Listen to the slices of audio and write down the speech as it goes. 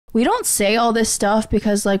we don't say all this stuff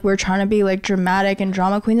because like we're trying to be like dramatic and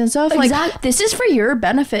drama queens and stuff. Like this is for your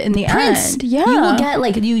benefit in the end. Yeah, you will get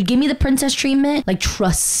like, you give me the princess treatment, like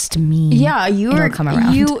trust me. Yeah, you're come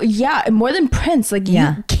around. Yeah, more than prince, like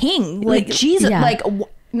you king, like Jesus, like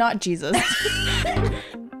not Jesus.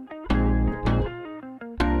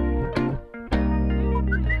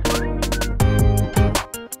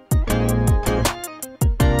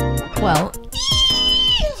 Well,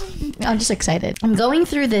 I'm just excited. I'm going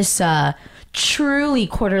through this truly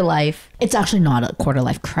quarter life. It's actually not a quarter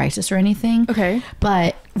life crisis or anything. Okay.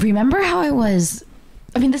 But remember how I was,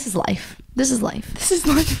 I mean, this is life. This is life. This is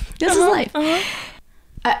life. This is life.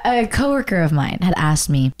 A coworker of mine had asked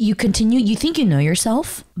me, you think you know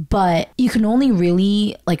yourself, but you can only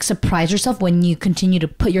really like surprise yourself when you continue to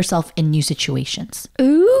put yourself in new situations.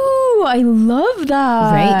 Ooh, I love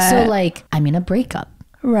that. Right? So like, I'm in a breakup.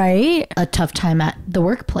 Right. A tough time at the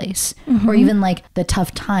workplace, or even like the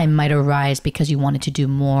tough time might arise because you wanted to do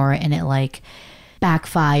more and it like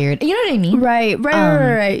backfired. You know what I mean?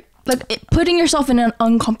 Right. Like putting yourself in an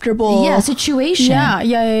uncomfortable situation.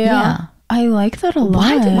 Yeah. I like that a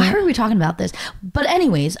lot. Why are we talking about this? But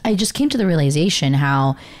anyways, I just came to the realization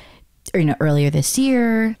how, earlier this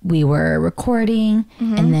year we were recording,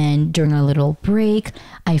 and then during our little break,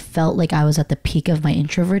 I felt like I was at the peak of my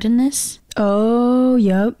introvertedness. Oh,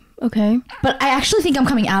 yep. Okay. But I actually think I'm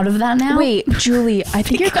coming out of that now. Wait, Julie, I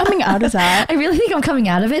think you're coming out of that. I really think I'm coming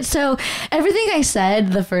out of it. So everything I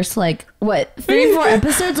said the first 3-4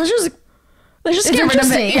 episodes, let's just get rid of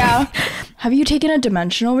it. Yeah. Have you taken a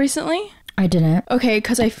dimensional recently? I didn't. Okay,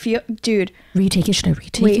 because I feel, dude. Retake it? Should I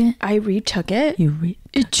retake it? I retook it.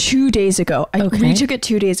 2 days ago. I retook it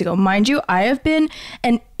 2 days ago. Mind you, I have been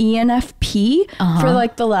an ENFP for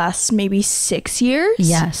like the last maybe 6 years.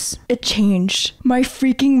 Yes. It changed. My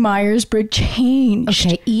freaking Myers-Briggs changed.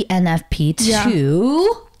 Okay, ENFP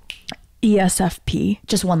to... ESFP.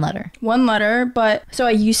 Just one letter. One letter, but... So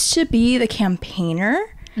I used to be the campaigner,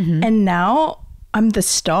 and now I'm the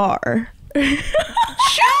star.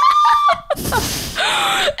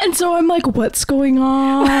 And so I'm like, what's going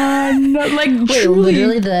on? Like, wait,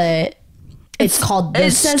 literally it's called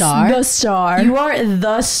the star. The star. You are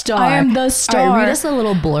the star. I am the star. All right, read us a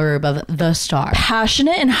little blurb of the star.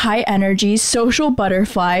 Passionate and high energy, social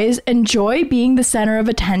butterflies, enjoy being the center of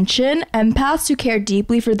attention, empaths who care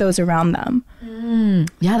deeply for those around them.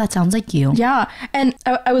 Yeah, that sounds like you. Yeah. And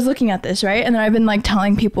I was looking at this, right? And then I've been like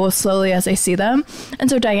telling people slowly as I see them. And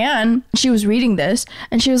so Diane, she was reading this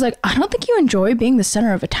and she was like, I don't think you enjoy being the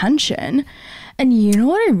center of attention. And you know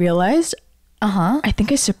what I realized? I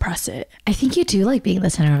think I suppress it. I think you do like being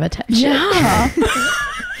the center of attention. Yeah.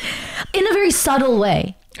 In a very subtle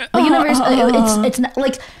way. Like in a very, it's not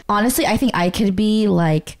like, honestly, I think I could be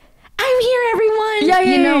like, I'm here, everyone.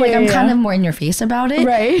 Yeah, I'm kind of more in your face about it.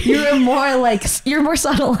 Right. You're more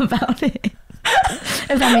subtle about it.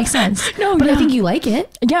 If that makes sense. No, but I think you like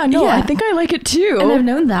it. Yeah, no, I think I like it too. And I've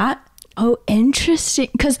known that. Oh, interesting.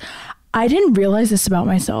 Because I didn't realize this about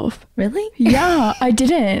myself. Really? Yeah, I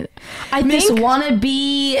didn't. I just want to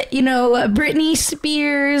be, Britney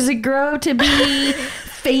Spears, grow to be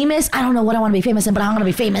famous. I don't know what I want to be famous in, but I want to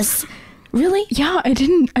be famous. Really? Yeah, it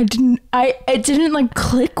didn't like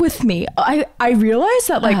click with me. I realized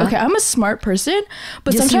that like, okay, I'm a smart person,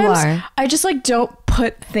 but yes, sometimes I just like don't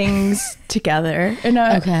put things together. And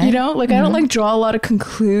I don't like draw a lot of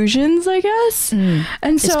conclusions, I guess. And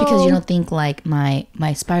so it's because you don't think like my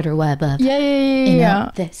spider web of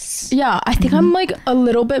this. Yeah, I think I'm like a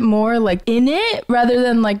little bit more like in it rather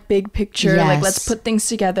than like big picture. Yes. Like let's put things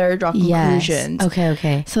together, draw conclusions. Yes.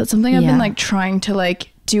 Okay. So it's something I've been like trying to like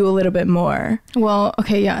do a little bit more. Well,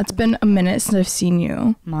 okay, yeah, it's been a minute since I've seen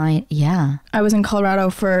you. I was in Colorado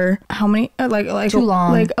for how many? Like too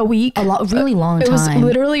long. Like a week. Really long time. It was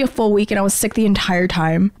literally a full week, and I was sick the entire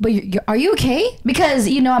time. But are you okay? Because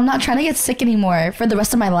I'm not trying to get sick anymore for the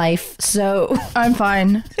rest of my life. So I'm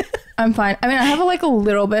fine. I'm fine. I mean, I have a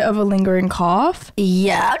little bit of a lingering cough.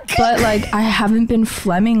 Yeah. But like, I haven't been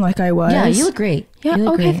phlegming like I was. Yeah, you look great. Yeah.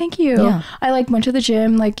 Okay. Great. Thank you. Yeah. I went to the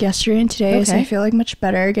gym like yesterday and today, so I feel like much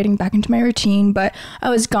better getting back into my routine. But I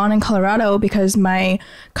was gone in Colorado because my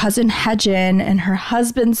cousin Hedgen and her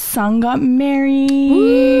husband's son got married.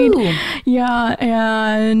 Woo. Yeah,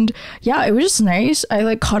 and yeah, it was just nice. I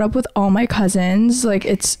like caught up with all my cousins. Like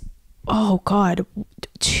it's, oh God,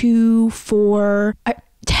 2, 4,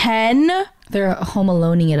 10. They're home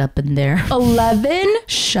aloneing it up in there. 11.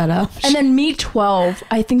 Shut up. And then me 12.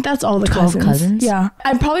 I think that's all the 12 cousins. Yeah.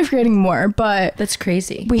 I'm probably forgetting more, but that's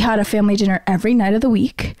crazy. We had a family dinner every night of the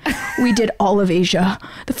week. We did all of Asia.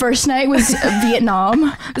 The first night was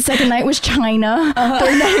Vietnam. The second night was China.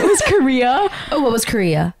 Third night was Korea. Oh, what was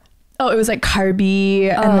Korea? Oh, it was like carby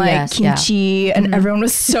and like yes, yeah. kimchi, and everyone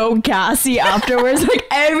was so gassy afterwards. Like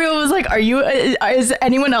everyone was like, is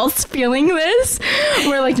anyone else feeling this?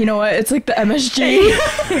 We're like, you know what? It's like the MSG.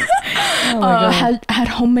 Had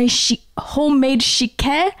homemade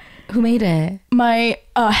shike. Who made it? My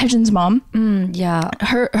Hejin's mom. Yeah.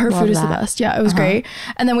 Her food is the best. Yeah, it was great.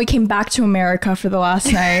 And then we came back to America for the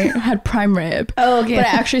last night. Had prime rib. Oh, okay. But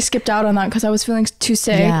I actually skipped out on that because I was feeling too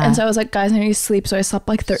sick. Yeah. And so I was like, guys, I need to sleep. So I slept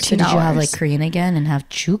like 13 hours. Did you have like Korean again and have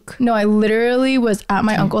chuk? No, I literally was at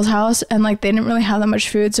my uncle's house and like they didn't really have that much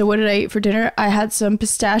food. So what did I eat for dinner? I had some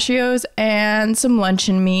pistachios and some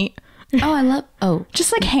luncheon meat.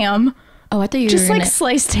 Just like ham. Oh, I thought you were just like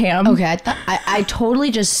sliced ham. Okay, I thought I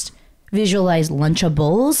totally just visualized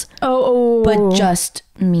Lunchables. Oh, but just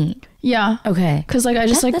meat. Yeah. Okay. Because like I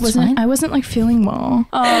just like I wasn't like feeling well.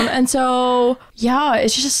 And so yeah,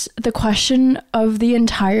 it's just the question of the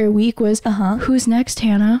entire week was who's next,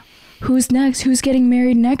 Hannah? Who's next? Who's getting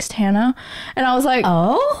married next, Hannah? And I was like,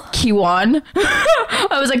 Kiwon.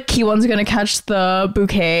 I was like, Kiwon's gonna catch the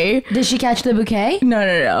bouquet. Did she catch the bouquet?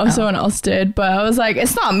 No. Someone else did. But I was like,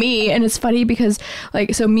 it's not me. And it's funny because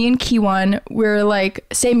like, so me and Kiwon, we're like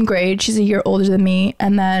same grade. She's a year older than me.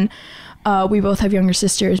 And then we both have younger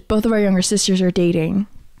sisters. Both of our younger sisters are dating,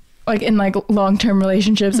 like in like long-term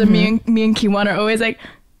relationships. And me and Kiwon are always like,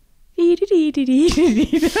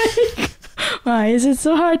 why is it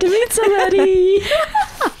so hard to meet somebody?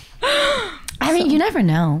 I mean, you never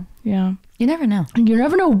know. Yeah. You never know. You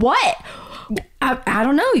never know what? I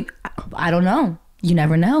don't know. I don't know. You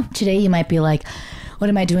never know. Today you might be like, what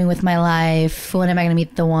am I doing with my life? When am I going to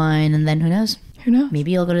meet the one? And then who knows? Who knows?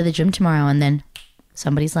 Maybe you'll go to the gym tomorrow and then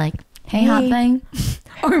somebody's like, hey. Hot thing.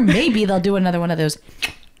 Or maybe they'll do another one of those.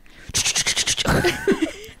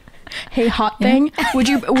 Hey, hot thing. Would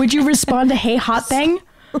you respond to hey, hot thing?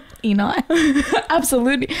 You know,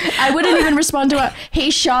 absolutely. I wouldn't even respond to a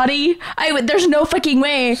hey, shoddy. There's no fucking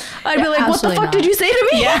way. I'd be like, what the fuck did you say to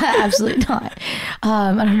me? Yeah, absolutely not.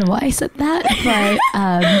 I don't know why I said that,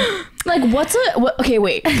 but like, okay,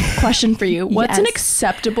 wait. Question for you. What's an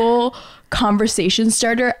acceptable conversation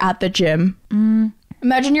starter at the gym?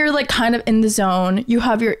 Imagine you're like kind of in the zone. You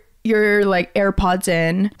have your like AirPods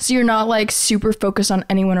in, so you're not like super focused on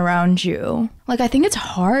anyone around you. Like I think it's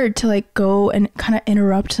hard to like go and kind of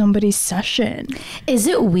interrupt somebody's session. Is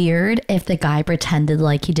it weird if the guy pretended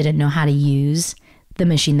like he didn't know how to use the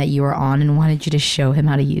machine that you were on and wanted you to show him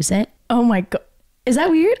how to use it? Oh my god, is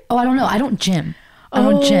that weird? Oh, I don't know. I don't gym.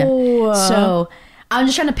 So I'm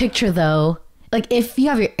just trying to picture though, like if you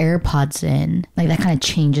have your AirPods in, like that kind of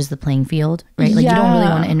changes the playing field, right? Like you don't really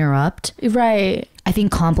want to interrupt, right? I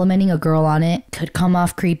think complimenting a girl on it could come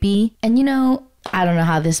off creepy. And you know, I don't know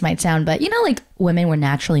how this might sound, but you know, like women were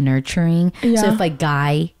naturally nurturing. Yeah. So if a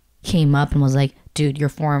guy came up and was like, dude, your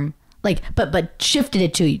form, like, but shifted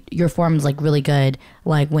it to your form's like really good.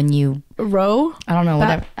 Like when you row, I don't know,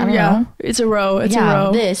 whatever. I don't know. It's a row. It's a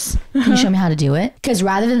row. This, can you show me how to do it? Because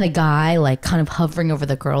rather than the guy like kind of hovering over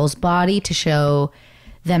the girl's body to show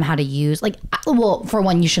them how to use, like, well, for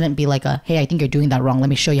one, you shouldn't be like hey, I think you're doing that wrong, let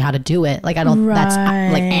me show you how to do it. Like I don't, that's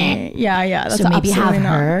like yeah, that's so maybe have not.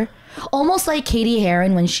 her almost like Katie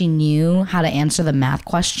Heron when she knew how to answer the math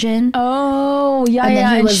question. Oh yeah, and then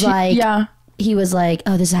yeah, he was like, yeah, he was like,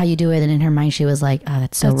 oh, this is how you do it, and in her mind she was like, oh,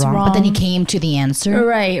 that's so wrong. But then he came to the answer,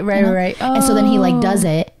 right. Oh. And so then he like does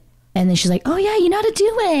it. And then she's like, oh, yeah, you know how to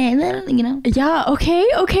do it. And then, you know. Yeah, okay.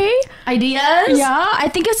 Ideas? Yeah, I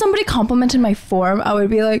think if somebody complimented my form, I would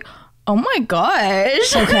be like, oh my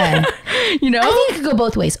gosh. Okay. You know? I think it could go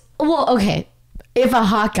both ways. Well, okay. If a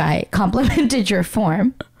hot guy complimented your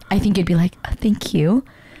form, I think you'd be like, oh, thank you.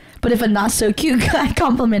 But if a not so cute guy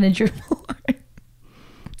complimented your form,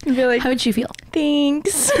 you'd be like, how would you feel?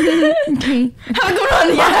 Thanks. Okay. Have a good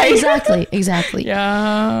one. Yeah, exactly.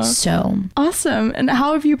 Yeah. So awesome. And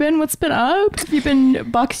how have you been? What's been up? Have you been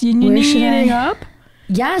box unioning up?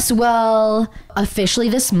 Yes. Well, officially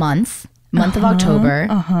this month of October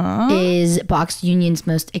is Box Union's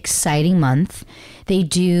most exciting month. They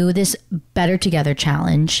do this Better Together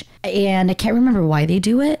challenge, and I can't remember why they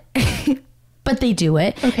do it. But they do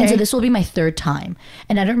it. Okay. And so this will be my third time.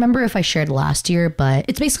 And I don't remember if I shared last year, but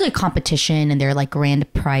it's basically a competition and there are like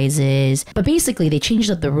grand prizes. But basically they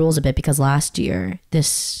changed up the rules a bit because last year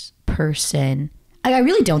this person, I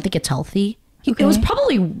really don't think it's healthy. It was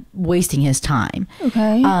probably wasting his time.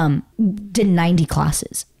 Okay. Did 90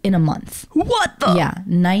 classes in a month. What the? Yeah,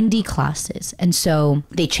 90 classes. And so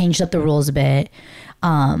they changed up the rules a bit.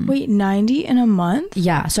 Wait, 90 in a month?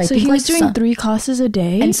 Yeah. So I think he was doing 3 classes a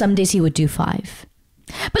day? And some days he would do 5.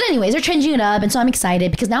 But anyways, they're changing it up. And so I'm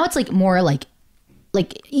excited because now it's like more like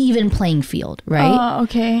like even playing field, right?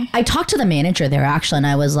 Okay. I talked to the manager there actually, and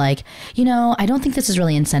I was like, you know, I don't think this is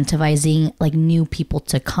really incentivizing like new people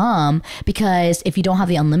to come, because if you don't have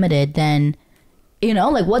the unlimited, then, you know,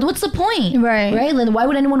 like what's the point? Right. Right? Then why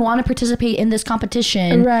would anyone want to participate in this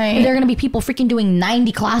competition? Right. If there are going to be people freaking doing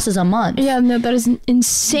 90 classes a month. Yeah, no, that is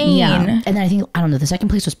insane. Yeah. And then I think, I don't know, the second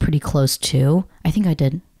place was pretty close too. I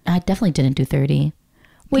definitely didn't do 30.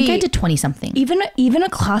 I think I did 20 something. Even a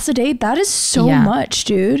class a day, that is so much,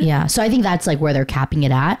 dude. Yeah. So I think that's like where they're capping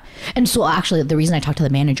it at. And so actually the reason I talked to the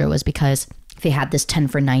manager was because they had this 10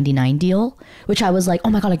 for 99 deal, which I was like, oh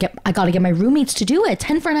my God, I gotta get my roommates to do it.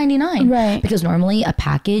 10 for 99. Right. Because normally a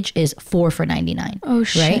package is 4 for 99. Oh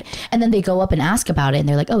shit. Right. And then they go up and ask about it and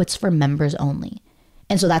they're like, oh, it's for members only.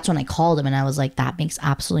 And so that's when I called them and I was like, that makes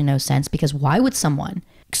absolutely no sense, because why would someone,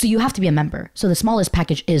 so you have to be a member. So the smallest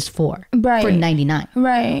package is 4 for 99.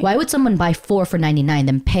 Right. Why would someone buy 4 for 99,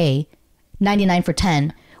 then pay 99 for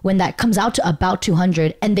 10 when that comes out to about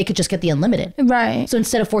 200 and they could just get the unlimited? Right. So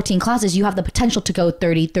instead of 14 classes, you have the potential to go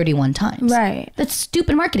 30, 31 times. Right. That's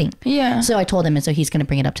stupid marketing. Yeah. So I told him, and so he's going to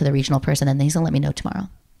bring it up to the regional person and then he's going to let me know tomorrow.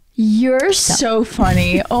 You're so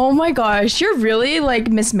funny. Oh my gosh. You're really like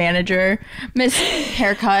Miss Manager, Miss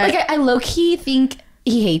Haircut. Like I low-key think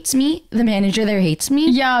he hates me. The manager there hates me.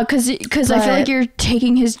 Yeah, because I feel like you're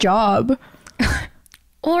taking his job.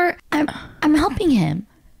 Or I'm helping him.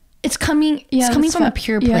 It's coming from a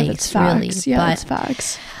pure place, that's facts. really. Yeah, but, that's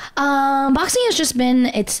facts. boxing has just been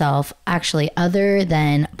itself. Actually, other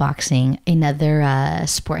than boxing, another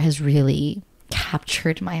sport has really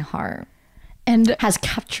captured my heart. And has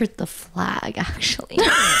captured the flag, actually.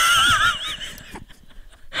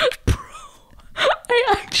 Bro,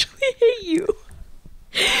 I actually hate you.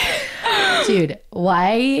 Dude,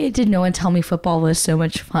 why did no one tell me football was so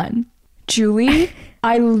much fun? Julie,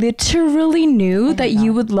 I literally knew that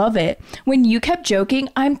you would love it. When you kept joking,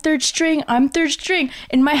 I'm third string.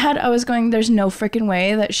 In my head, I was going, there's no freaking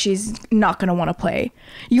way that she's not going to want to play.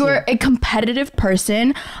 You're a competitive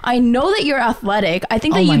person. I know that you're athletic. I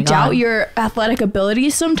think that you doubt your athletic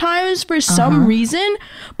abilities sometimes for some reason.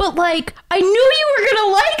 But like, I knew you were going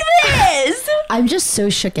to like this. I'm just so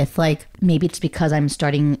shooketh. Like, maybe it's because I'm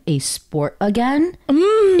starting a sport again.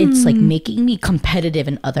 It's like making me competitive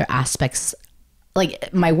in other aspects.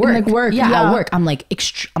 Like my work, at work, I'm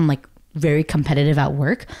like very competitive at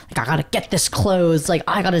work. Like I gotta get this closed. Like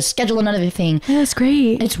I gotta schedule another thing. Yeah, that's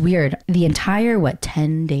great. It's weird. The entire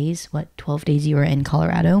 12 days you were in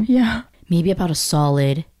Colorado. Yeah, maybe about a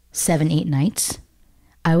solid 7-8 nights.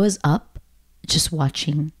 I was up just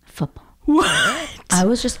watching football. What? I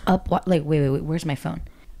was just up. Wait. Where's my phone?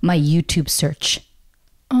 My YouTube search.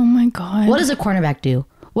 Oh my God. What does a cornerback do?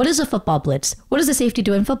 What is a football blitz? What does a safety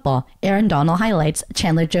do in football? Aaron Donald highlights,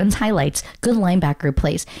 Chandler Jones highlights, good linebacker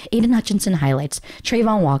plays, Aiden Hutchinson highlights,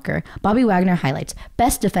 Trayvon Walker, Bobby Wagner highlights,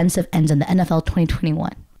 best defensive ends in the NFL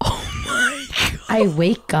 2021. Oh my God. I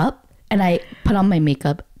wake up and I put on my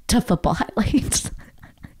makeup to football highlights.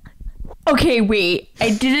 Okay, wait.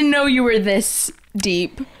 I didn't know you were this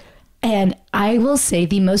deep. And I will say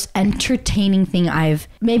the most entertaining thing I've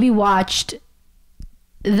maybe watched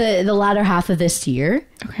the latter half of this year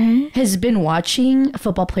has been watching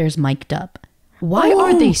football players mic'd up. Why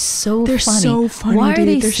are they so They're funny? so funny. Why are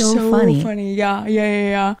they They're so funny?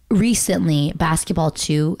 Yeah. Recently, basketball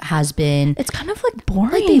too has been. It's kind of like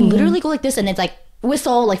boring. Like they literally go like this, and it's like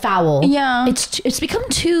whistle, like foul. Yeah. It's become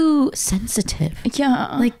too sensitive.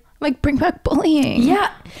 Yeah. Like bring back bullying.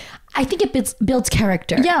 Yeah. I think it builds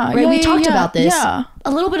character. Yeah. Right. We talked about this. Yeah.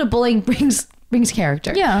 A little bit of bullying brings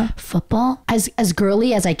character. Yeah. Football, as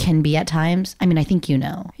girly as I can be at times, I mean, I think you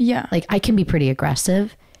know. Yeah. Like I can be pretty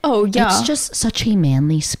aggressive. Oh yeah. It's just such a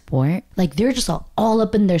manly sport. Like they're just all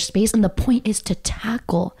up in their space, and the point is to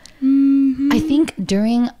tackle. I think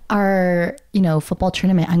during our, football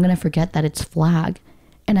tournament, I'm gonna forget that it's flag,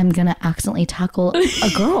 and I'm gonna accidentally tackle a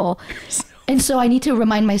girl. And so I need to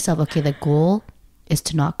remind myself, okay, the goal is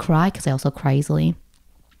to not cry, because I also cry easily,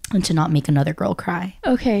 and to not make another girl cry.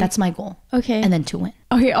 Okay. That's my goal. Okay. And then to win.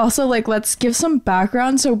 Okay, also, let's give some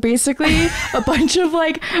background. So basically, a bunch of,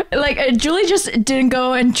 Julie just didn't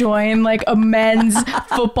go and join, a men's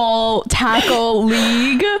football tackle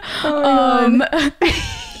league.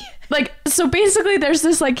 So basically, there's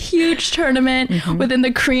this, huge tournament within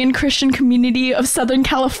the Korean Christian community of Southern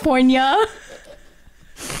California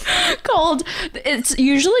called, it's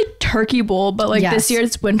usually Turkey Bowl, but this year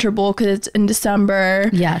it's Winter Bowl because it's in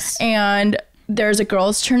December. Yes. And there's a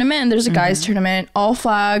girls tournament and there's a guys tournament, all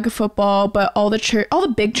flag football, but all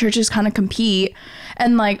the big churches kind of compete.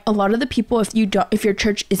 And like a lot of the people, if your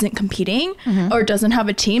church isn't competing or doesn't have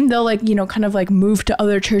a team, they'll like, you know, kind of like move to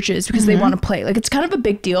other churches because they want to play. Like it's kind of a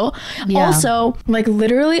big deal. Yeah. Also, like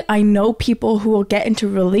literally, I know people who will get into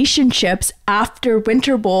relationships after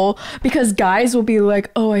Winter Bowl because guys will be like,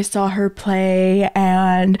 oh, I saw her play,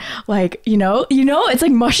 and like, you know, it's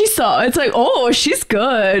like mushy sauce. It's like, oh, she's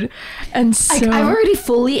good. And so I've already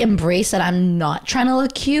fully embraced that I'm not trying to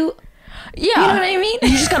look cute. Yeah. You know what I mean? You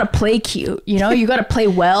just gotta play cute, you know? You gotta play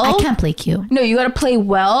well. I can't play cute. No, you gotta play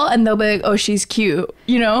well, and they'll be like, oh, she's cute,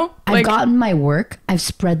 you know? I've gotten my work, I've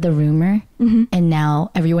spread the rumor, and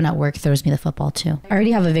now everyone at work throws me the football too. I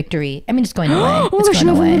already have a victory. I mean, it's going away. Oh my gosh, you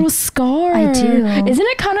have a little scar. I do. Isn't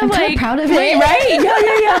it kind of I'm like... kind of proud of it. Right?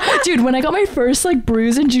 Yeah. Dude, when I got my first like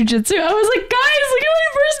bruise in jiu-jitsu, I was like, guys, look at my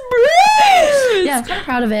first bruise! Yeah, I'm kind of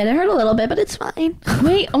proud of it. It hurt a little bit, but it's fine.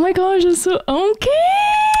 Wait, oh my gosh, I'm so... Okay.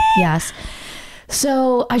 Yes.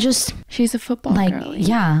 So I just... She's a football girl.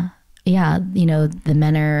 Yeah. You know, the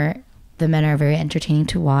men are very entertaining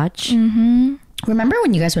to watch. Remember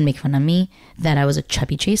when you guys would make fun of me that I was a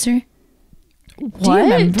chubby chaser? What? Do you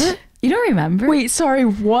remember? You don't remember? Wait, sorry,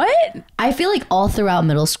 what? I feel like all throughout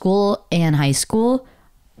middle school and high school,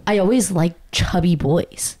 I always liked chubby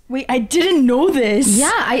boys. Wait, I didn't know this.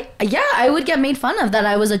 Yeah, I would get made fun of that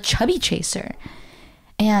I was a chubby chaser.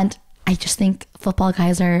 And I just think football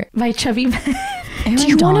guys are my chubby men. Do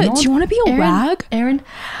you want to be a wag? Aaron?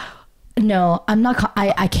 No, I'm not.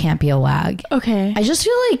 I can't be a wag. Okay. I just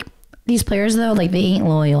feel like these players though, like they ain't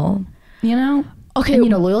loyal. You know? Okay. And, you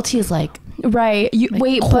know, loyalty is like right. You like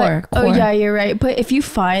wait, core. Oh yeah, you're right. But if you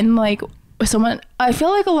find like someone, I feel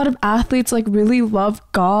like a lot of athletes like really love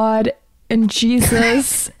God and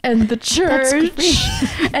Jesus and the church,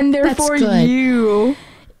 and therefore you.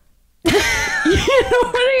 You know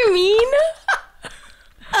what I mean?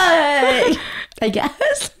 I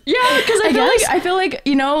guess. Yeah, because I feel like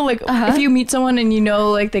you know, like if you meet someone and you know,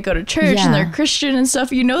 like they go to church and they're Christian and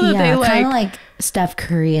stuff, you know that they like kind of like Steph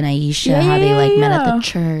Curry and Aisha, how they like met at the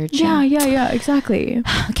church. Yeah, exactly.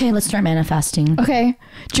 Okay, let's start manifesting. Okay,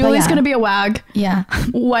 Julie's gonna be a wag. Yeah,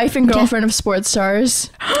 wife and girlfriend of sports stars.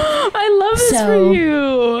 I love this for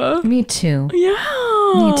you. Me too. Yeah,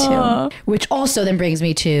 me too. Which also then brings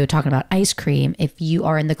me to talking about ice cream. If you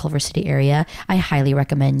are in the Culver City area, I highly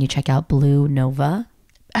recommend you check out Blue Nova.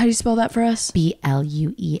 How do you spell that for us?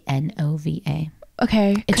 BLUENOVA.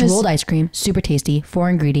 Okay. It's rolled ice cream, super tasty, 4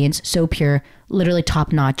 ingredients, so pure, literally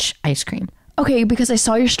top-notch ice cream. Okay, because I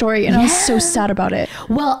saw your story and I was so sad about it.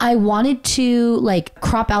 Well, I wanted to like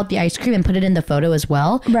crop out the ice cream and put it in the photo as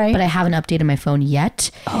well. Right. But I haven't updated my phone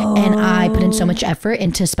yet. Oh. And I put in so much effort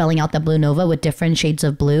into spelling out the Blue Nova with different shades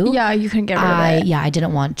of blue. Yeah, you couldn't get rid of it. Yeah, I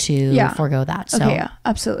didn't want to forego that. So. Okay, yeah,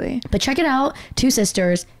 absolutely. But check it out. 2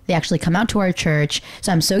 sisters. They actually come out to our church.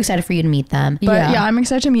 So I'm so excited for you to meet them. But yeah I'm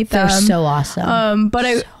excited to meet them. They're so awesome. But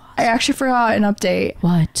I actually forgot an update.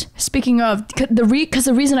 What? Speaking of, the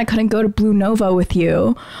reason I couldn't go to Blue Nova with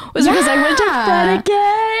you was because I went to Fred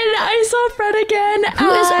again. I saw Fred again.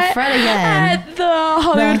 Who is Fred again? At the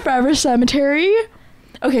Hollywood Forever Cemetery.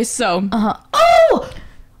 Okay, so. Oh,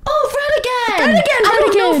 Fred again. I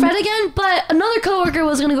don't know Fred again, but another coworker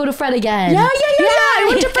was going to go to Fred again. Yeah. I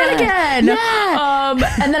went to Fred again. Yeah.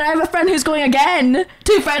 And then I have a friend who's going again.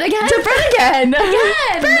 To Fred again? To Fred again.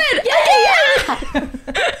 Fred. Yeah.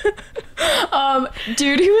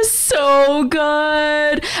 Dude, he was so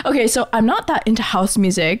good. Okay, so I'm not that into house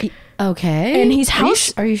music. Okay. And he's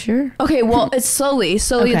house. Are you sure? Okay, well, it's slowly it's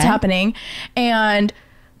happening. And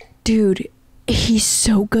dude, he's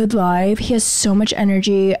so good live. He has so much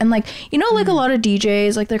energy. And like, you know, like a lot of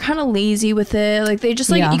DJs, like they're kind of lazy with it. Like they just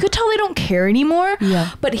like, you could tell they don't care anymore.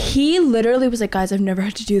 Yeah. But he literally was like, guys, I've never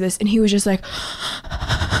had to do this. And he was just like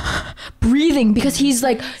breathing because he's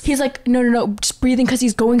like, no, just breathing because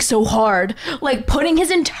he's going so hard. Like putting his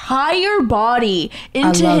entire body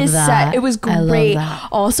into his set. It was great.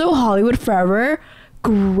 Also, Hollywood Forever,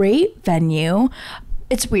 great venue.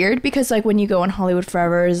 It's weird because like when you go on Hollywood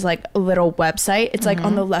Forever's like a little website, it's like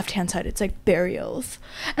on the left hand side it's like burials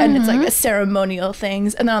and it's like a ceremonial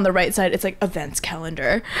things, and then on the right side it's like events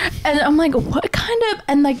calendar, and I'm like, what kind of,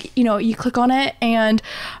 and like, you know, you click on it and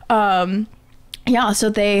yeah, so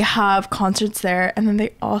they have concerts there, and then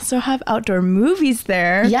they also have outdoor movies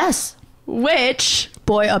there. Yes. Which,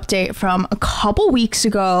 boy update from a couple weeks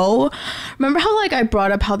ago. Remember how like I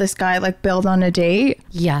brought up how this guy like bailed on a date?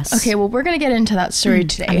 Yes. Okay, well, we're gonna get into that story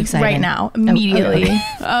today. I'm excited. Right now, immediately. Okay.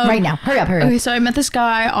 Right now. Hurry up. Okay, so I met this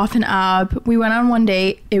guy off an app. We went on one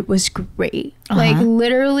date. It was great. Like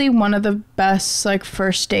literally one of the best like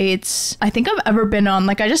first dates I think I've ever been on.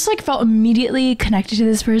 Like I just like felt immediately connected to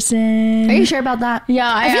this person. Are you sure about that?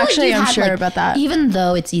 Yeah, I feel actually you am had, sure like, about that. Even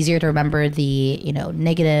though it's easier to remember the, you know,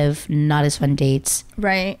 negative, not as fun dates.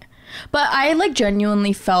 Right. But I like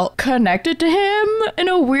genuinely felt connected to him in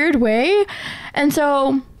a weird way. And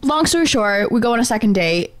so long story short, we go on a second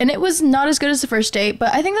date and it was not as good as the first date,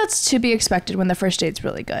 but I think that's to be expected when the first date's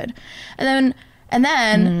really good. And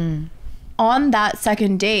then on that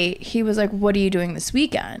second date, he was like, what are you doing this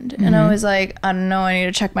weekend? And I was like, I don't know, I need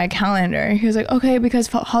to check my calendar. He was like, okay, because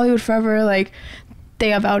Hollywood Forever, like they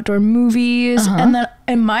have outdoor movies. And then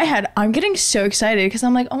in my head, I'm getting so excited because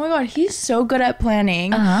I'm like, oh my God, he's so good at planning.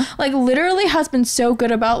 Like literally has been so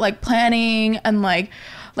good about like planning and like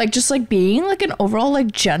just like being like an overall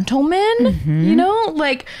like gentleman, you know,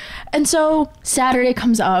 like. And so Saturday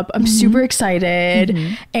comes up, I'm super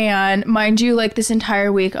excited. And mind you, like this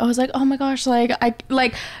entire week I was like, oh my gosh, like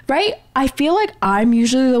I feel like I'm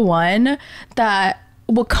usually the one that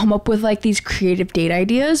will come up with like these creative date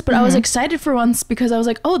ideas, but I was excited for once because I was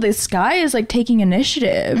like, oh, this guy is like taking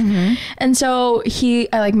initiative. And so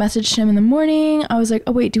I like messaged him in the morning. I was like,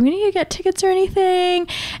 oh wait, do we need to get tickets or anything?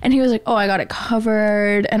 And he was like, oh, I got it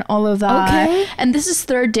covered and all of that. Okay. And this is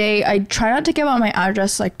third day. I try not to give out my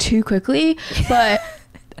address like too quickly, but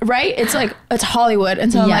right, it's like it's Hollywood,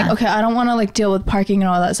 and so I'm like, okay, I don't want to like deal with parking and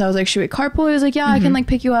all that. So I was like, should we carpool? He was like, yeah, I can like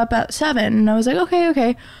pick you up at 7. And I was like,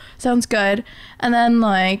 okay, sounds good. And then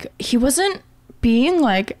like he wasn't being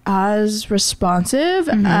like as responsive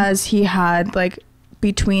as he had like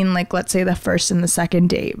between like let's say the first and the second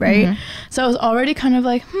date, right? So I was already kind of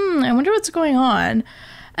like, I wonder what's going on.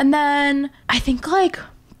 And then I think like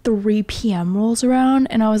 3 p.m. rolls around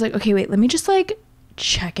and I was like, okay, wait, let me just like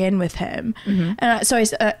check in with him. And so I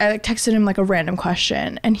like texted him like a random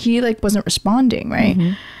question and he like wasn't responding, right?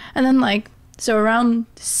 And then like so around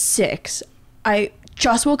 6 I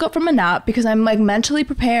just woke up from a nap because I'm like mentally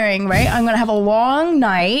preparing, right? I'm gonna have a long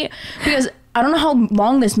night because I don't know how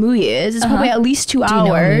long this movie is. It's probably at least 2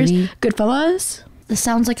 hours. Goodfellas. This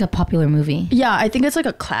sounds like a popular movie. Yeah, I think it's like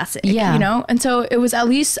a classic, you know? And so it was at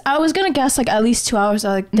least, I was gonna guess like at least 2 hours.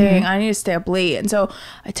 I was like, dang, I need to stay up late. And so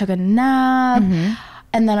I took a nap.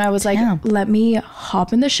 And then I was like, let me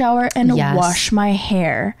hop in the shower and wash my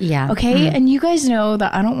hair. Okay. And you guys know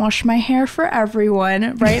that I don't wash my hair for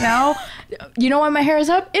everyone right now. You know why my hair is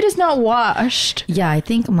up? It is not washed. Yeah, I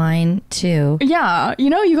think mine too. Yeah. You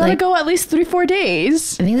know, you gotta like, go at least 3-4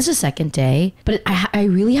 days. I think this is the second day, but I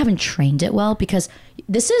really haven't trained it well because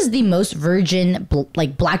this is the most virgin,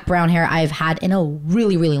 like black brown hair I've had in a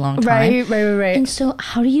really, really long time. Right. And so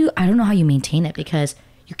I don't know how you maintain it because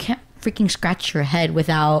you can't freaking scratch your head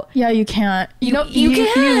without. Yeah, you can't. You know, you can. You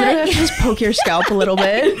literally have to just poke your scalp a little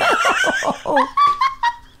bit. I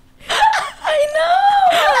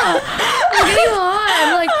know. I'm getting hot.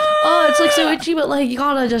 I'm like, oh, it's like so itchy, but like you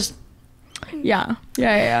gotta just. Yeah.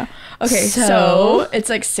 Okay, so it's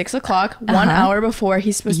like 6 o'clock, 1 hour before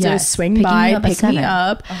he's supposed to swing by, pick me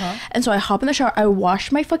up. And so I hop in the shower. I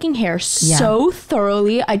wash my fucking hair so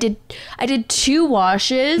thoroughly. I did 2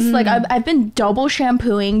 washes. Like I've been double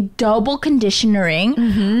shampooing, double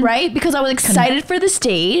conditionering, right? Because I was excited for this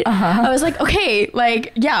date. I was like, okay,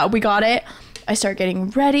 like, yeah, we got it. I start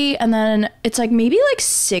getting ready and then it's like maybe like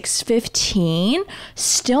 6:15,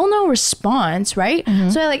 still no response, right?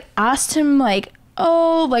 So I like asked him like,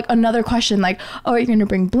 oh, like another question, like, oh, are you gonna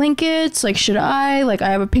bring blankets? Like, should I? Like,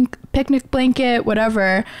 I have a picnic blanket,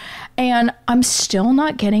 whatever. And I'm still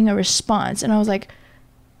not getting a response. And I was like,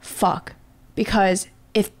 fuck. Because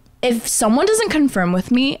if someone doesn't confirm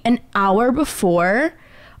with me an hour before,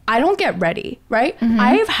 I don't get ready, right?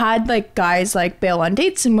 I've had like guys like bail on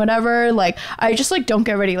dates and whatever. Like I just like don't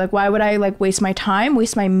get ready. Like why would I like waste my time,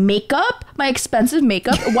 waste my makeup, my expensive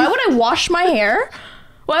makeup? Why would I wash my hair?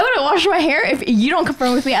 Why would I wash my hair if you don't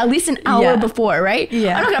confirm with me at least an hour before, right? I'm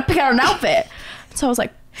not gonna pick out an outfit. So I was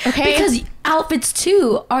like, okay. Because outfits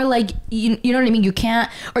too are like, you know what I mean? You can't,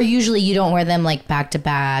 or usually you don't wear them like back to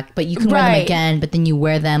back, but you can wear them again, but then you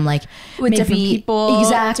wear them like with different people,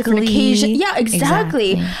 different occasions. Yeah,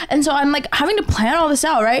 exactly. And so I'm like having to plan all this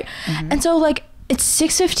out, right? And so like it's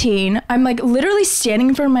 6:15. I'm like literally standing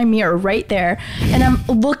in front of my mirror right there, and I'm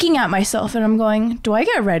looking at myself and I'm going, do I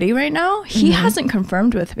get ready right now? He hasn't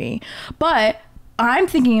confirmed with me, but I'm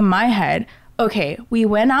thinking in my head, okay, we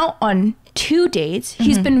went out on 2 dates.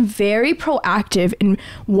 He's been very proactive in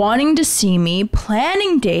wanting to see me,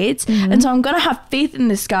 planning dates. And so I'm gonna have faith in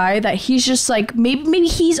this guy that he's just like, maybe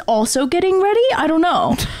he's also getting ready. I don't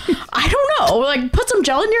know. Like put some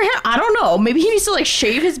gel in your hair. I don't know. Maybe he needs to like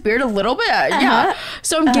shave his beard a little bit. Yeah.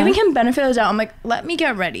 So I'm giving him benefit of the doubt. I'm like, let me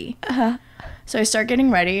get ready. So I start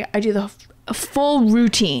getting ready. I do the a full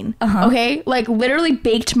routine. Okay, like literally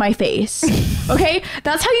baked my face. Okay,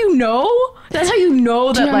 that's how you know. That's how you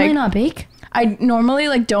know Do that you normally like not bake? I normally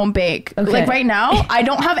like don't bake. Okay. Like right now, I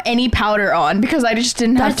don't have any powder on because I just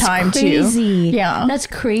didn't have time crazy. to. Yeah, That's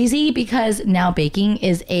crazy because now baking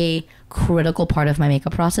is a critical part of my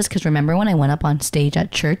makeup process. Because remember when I went up on stage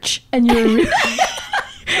at church and you were really,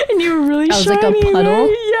 and you were really I was like a shiny, puddle.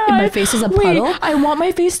 right? Yeah, And my face was a puddle. I want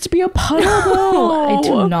my face to be a puddle. Though. I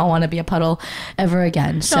do not want to be a puddle ever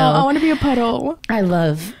again. So No, I want to be a puddle. I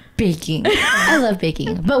love baking. I love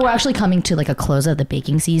baking. But we're actually coming to like a close of the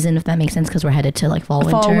baking season, if that makes sense, because we're headed to like fall,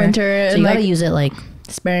 winter. So and you gotta like, use it like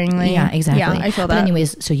sparingly. yeah, exactly. Yeah, I feel that. But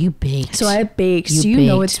anyways, so you baked. So I baked. You So you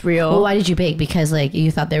know baked. it's real. Well, why did you bake? Because like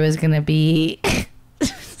you thought there was gonna be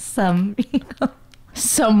some, you know.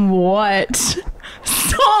 Somewhat.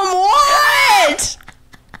 Somewhat.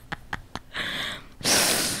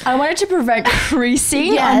 I wanted to prevent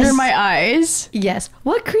creasing Yes. under my eyes. Yes.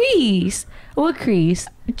 What crease? What crease?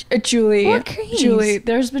 Julie, What crease? Julie,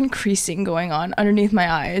 there's been creasing going on underneath my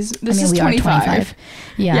eyes. This is we 25. are 25.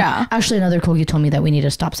 Yeah. Yeah. Actually, another Kogi told me that we need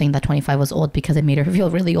to stop saying that 25 was old because it made her feel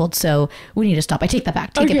really old. So we need to stop. I take that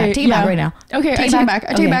back. Take it back. Take it back right now. Okay, I take it back.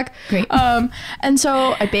 I take it back. Great. And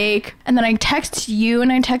so I bake, and then I text you,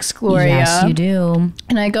 and I text Gloria. Yes, you do.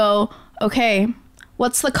 And I go, okay,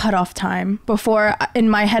 what's the cutoff time? Before, in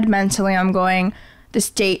my head mentally, I'm going, this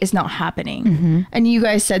date is not happening. Mm-hmm. And you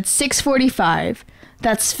guys said 6:45.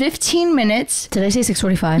 That's 15 minutes. Did I say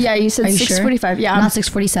 6:45? Yeah, you said Are you 6:45. Sure? Yeah, Not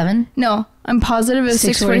 6:47? no, I'm positive it's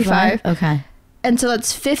 6:45. Okay. And so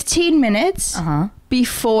that's 15 minutes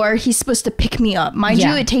before he's supposed to pick me up. Mind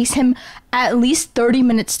you, it takes him at least 30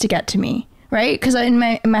 minutes to get to me. Right? Because in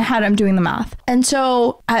my head, I'm doing the math. And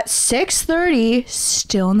so at 6:30,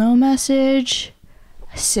 still no message.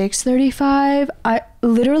 6:35, I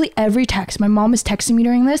literally every text, my mom is texting me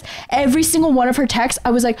during this, every single one of her texts,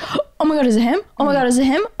 I was like, oh my god, is it him? Oh my god, is it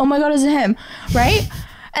him? Oh my god, is it him? Right?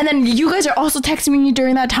 And then you guys are also texting me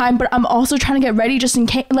during that time, but I'm also trying to get ready just in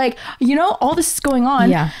case, like, you know, all this is going on.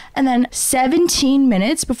 Yeah. And then 17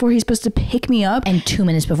 minutes before he's supposed to pick me up, And 2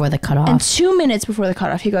 minutes before the cutoff. and 2 minutes before the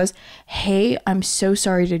cutoff, he goes, hey, I'm so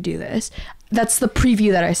sorry to do this. That's the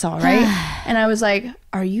preview that I saw, right? And I was like,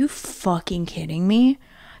 are you fucking kidding me?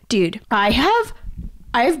 Dude, I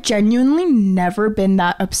have genuinely never been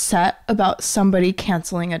that upset about somebody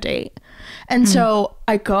canceling a date. And so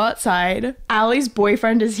I go outside. Allie's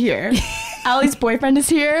boyfriend is here. Allie's boyfriend is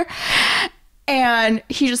here. And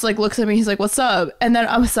he just like looks at me. He's like, what's up? And then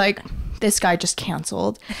I was like, this guy just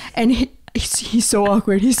canceled. And he's so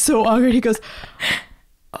awkward. He's so awkward. He goes,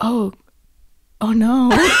 oh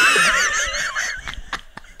no.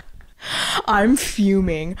 I'm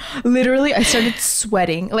fuming. Literally, I started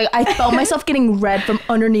sweating. Like, I felt myself getting red from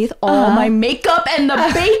underneath all my makeup and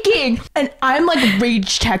the baking. And I'm like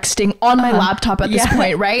rage texting on my laptop at this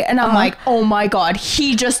point, right? And I'm like, oh my God,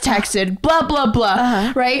 he just texted, blah, blah,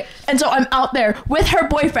 blah, right? And so I'm out there with her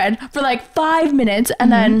boyfriend for like 5 minutes.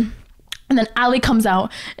 And then Allie comes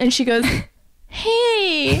out and she goes,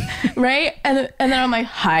 hey, right? And then I'm like,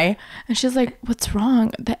 hi. And she's like, what's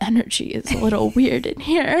wrong? The energy is a little weird in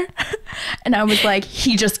here. And I was like,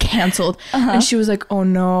 he just canceled. And she was like, oh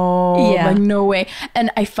no, like no way.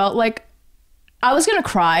 And I felt like I was gonna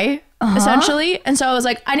cry essentially. And so I was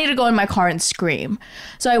like, I need to go in my car and scream.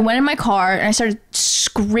 So I went in my car and I started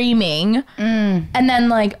screaming. And then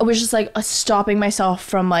like I was just like stopping myself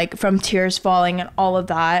from tears falling and all of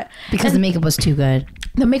that. Because the makeup was too good.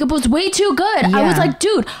 The makeup was way too good. I was like,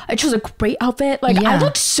 dude, I chose a great outfit. Like, I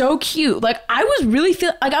looked so cute. Like, I was really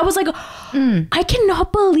I was like, I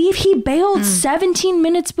cannot believe he bailed 17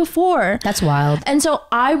 minutes before. That's wild. And so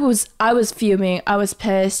I was fuming. I was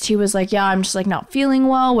pissed. He was like, yeah, I'm just like not feeling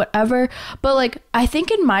well, whatever. But like, I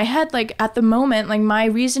think in my head, like at the moment, like my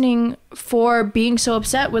reasoning for being so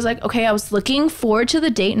upset was like, okay, I was looking forward to the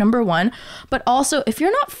date, number one. But also, if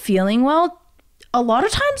you're not feeling well, a lot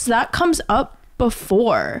of times that comes up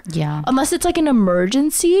before. Yeah. Unless it's like an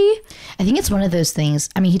emergency. I think it's one of those things.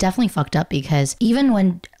 I mean, he definitely fucked up because even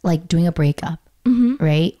when like doing a breakup,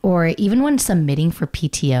 right? Or even when submitting for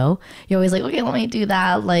PTO, you're always like, okay, let me do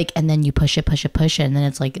that. Like, and then you push it. And then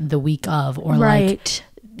it's like the week of, or like,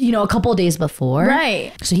 you know, a couple of days before.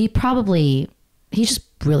 Right. So he just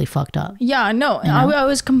really fucked up. Yeah, no, you know? I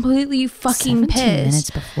was completely fucking 17 pissed. minutes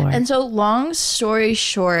before. And so long story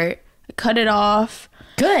short, I cut it off.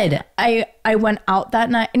 Good. I went out that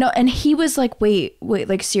night, and he was like, wait,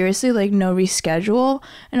 like seriously, like no reschedule?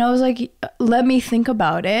 And I was like, let me think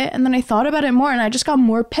about it. And then I thought about it more and I just got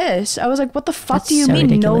more pissed. I was like, what the fuck do you mean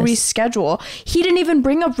ridiculous. No reschedule? He didn't even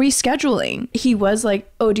bring up rescheduling. He was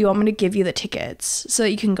like, oh, do you want me to give you the tickets so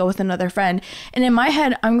that you can go with another friend? And in my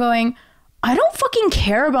head, I'm going, I don't fucking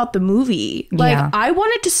care about the movie. Like, I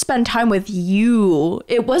wanted to spend time with you.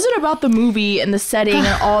 It wasn't about the movie and the setting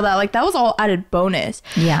and all that. Like, that was all added bonus.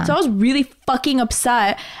 Yeah. So I was really fucking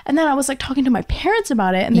upset. And then I was like talking to my parents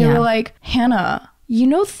about it. And they were like, Hannah,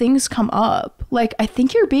 things come up. Like, I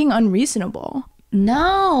think you're being unreasonable.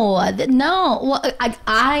 No. Well,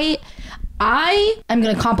 I am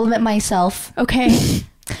going to compliment myself. Okay.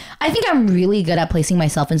 I think I'm really good at placing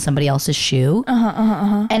myself in somebody else's shoe.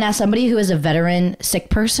 And as somebody who is a veteran sick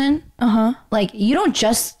person, like you don't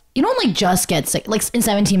like just get sick like in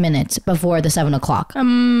 17 minutes before the 7 o'clock. You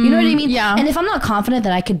know what I mean? Yeah. And if I'm not confident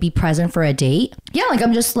that I could be present for a date, like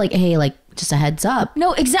I'm just like, hey, like just a heads up.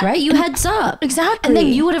 No, exactly. Right? You heads up. Exactly. And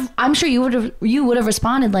then I'm sure you would have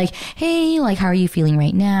responded like, hey, like how are you feeling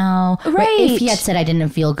right now? Right. If he had said I didn't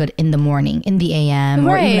feel good in the morning, in the AM,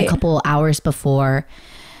 or even a couple hours before.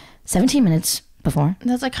 17 minutes before.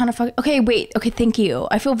 That's like kind of fucking... Okay, wait. Okay, thank you.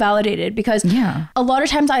 I feel validated because a lot of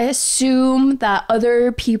times I assume that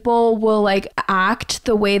other people will like act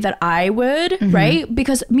the way that I would, right?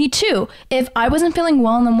 Because me too. If I wasn't feeling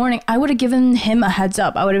well in the morning, I would have given him a heads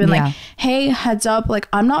up. I would have been like, hey, heads up. Like,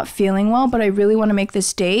 I'm not feeling well, but I really want to make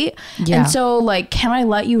this date. And so like, can I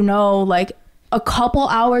let you know like a couple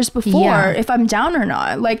hours before if I'm down or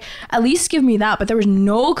not? Like, at least give me that. But there was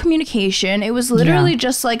no communication. It was literally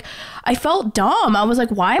just like, I felt dumb. I was like,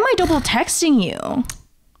 why am I double texting you?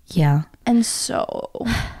 Yeah. And so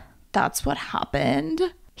that's what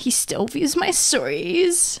happened. He still views my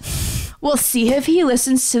stories. We'll see if he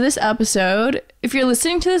listens to this episode. If you're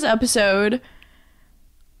listening to this episode,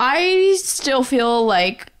 I still feel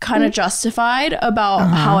like kind of justified about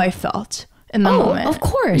how I felt in the moment. Of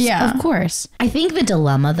course. Yeah. Of course. I think the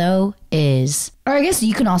dilemma though is, or I guess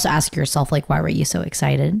you can also ask yourself, like, why were you so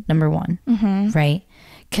excited? Number one, right?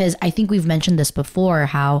 Because I think we've mentioned this before,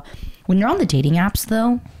 how when you're on the dating apps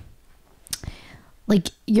though, like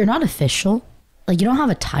you're not official, like you don't have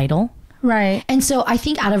a title. Right. And so I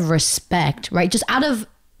think out of respect, right? Just out of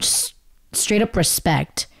straight up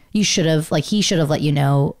respect, he should have let you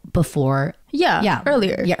know before.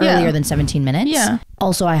 Earlier than 17 minutes. Yeah.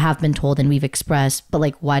 Also, I have been told and we've expressed, but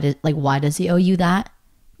like, why does he owe you that?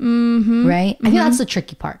 Right? I think that's the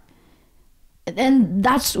tricky part. And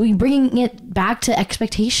that's bringing it back to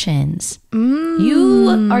expectations.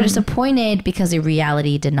 You are disappointed because the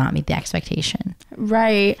reality did not meet the expectation.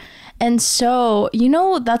 Right. And so,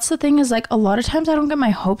 that's the thing is like a lot of times I don't get my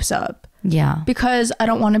hopes up. Yeah. Because I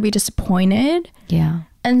don't want to be disappointed. Yeah.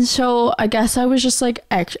 And so I guess I was just like,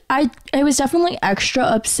 I was definitely extra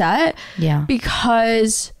upset. Yeah.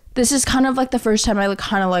 Because this is kind of like the first time I like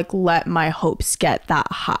kind of like let my hopes get that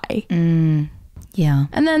high. Yeah.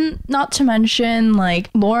 And then not to mention like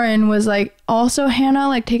Lauren was like, also Hannah,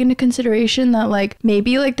 like take into consideration that like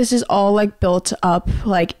maybe like this is all like built up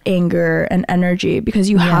like anger and energy because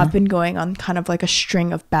you have been going on kind of like a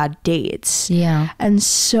string of bad dates. Yeah. And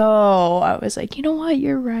so I was like, you know what?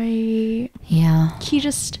 You're right. Yeah. He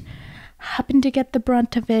just happened to get the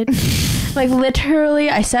brunt of it. Like literally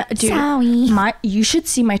I said, dude, you should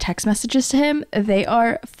see my text messages to him. They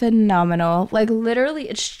are phenomenal. Like literally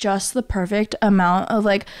it's just the perfect amount of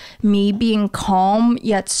like me being calm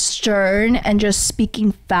yet stern and just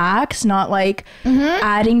speaking facts, not like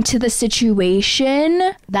adding to the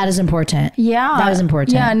situation. That is important. Yeah. That is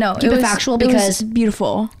important. Yeah, no. Keep it factual because it was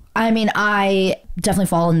beautiful. I mean, I definitely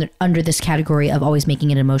fall under this category of always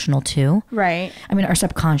making it emotional too. Right. I mean, our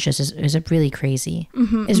subconscious is really crazy.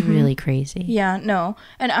 Is really crazy. Yeah, no.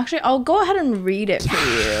 And actually, I'll go ahead and read it for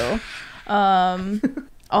you.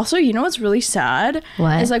 Also, you know what's really sad?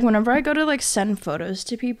 What? Is like whenever I go to like send photos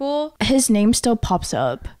to people, his name still pops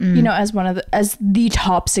up, as the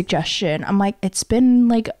top suggestion. I'm like, it's been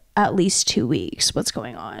like at least 2 weeks. What's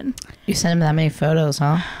going on? You sent him that many photos,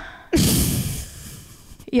 huh?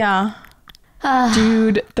 Yeah.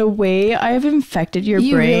 Dude, the way I have infected your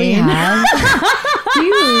you brain. Really have.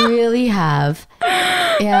 You really have.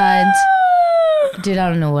 And dude, I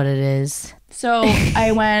don't know what it is. So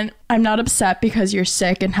I went, I'm not upset because you're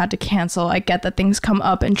sick and had to cancel. I get that things come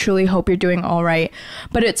up and truly hope you're doing all right.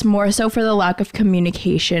 But it's more so for the lack of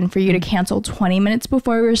communication. For you to cancel 20 minutes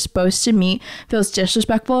before we were supposed to meet feels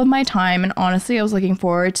disrespectful of my time. And honestly, I was looking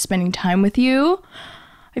forward to spending time with you.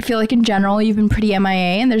 I feel like in general you've been pretty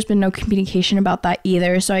MIA and there's been no communication about that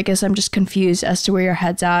either. So I guess I'm just confused as to where your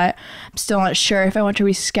head's at. I'm still not sure if I want to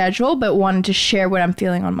reschedule, but wanted to share what I'm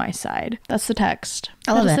feeling on my side. That's the text.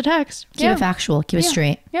 I love That's it. the text. Keep it factual. Keep it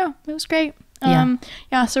straight. Yeah, it was great. Yeah.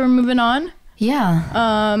 Yeah, so we're moving on. Yeah.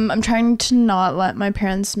 I'm trying to not let my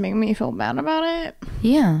parents make me feel bad about it.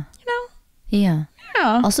 Yeah. You know? Yeah.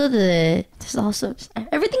 Yeah. Also, there's also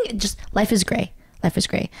everything. Just life is gray. Life is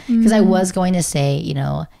gray. Because I was going to say, you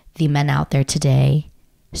know, the men out there today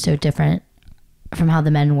so different from how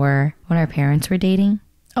the men were when our parents were dating.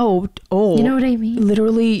 Oh. You know what I mean?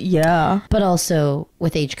 Literally, yeah. But also,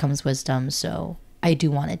 with age comes wisdom. So I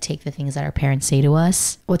do want to take the things that our parents say to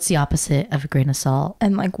us. What's the opposite of a grain of salt?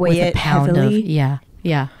 And like weigh With it a pound heavily. of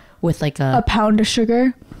yeah. With like A pound of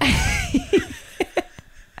sugar.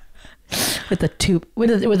 with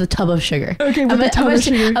a tub of sugar. Okay, with a tub of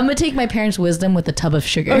sugar. I'm gonna take my parents' wisdom with a tub of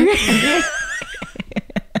sugar. Okay.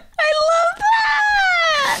 I love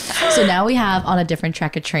that. So now we have on a different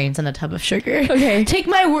track of trains and a tub of sugar. Okay. Take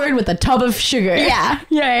my word with a tub of sugar. Yeah.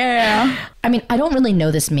 I mean, I don't really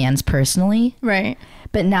know this man's personally, Right.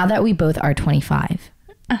 but now that we both are 25,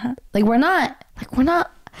 like we're not,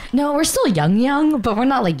 no, we're still young, but we're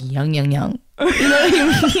not like young. You know what I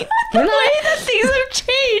mean? We're not. That things have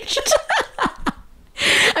changed.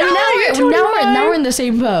 I mean, now we're in the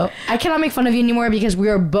same boat. I cannot make fun of you anymore because we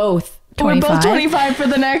are both 25. We're both 25 for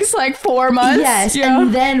the next like 4 months. Yes, Yeah.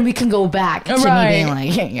 and then we can go back to me Right. being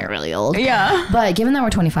like, you're really old. Yeah. But given that we're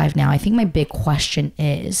 25 now, I think my big question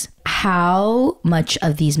is how much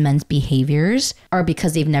of these men's behaviors are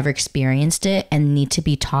because they've never experienced it and need to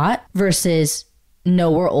be taught versus,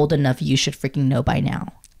 no, we're old enough, you should freaking know by now.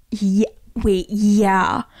 Yeah. Wait,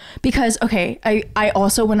 yeah. Because, okay, I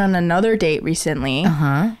also went on another date recently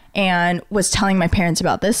and was telling my parents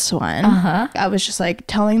about this one. I was just like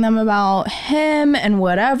telling them about him and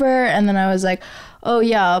whatever. And then I was like, oh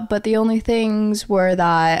yeah, but the only things were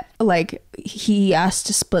that like he asked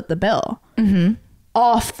to split the bill.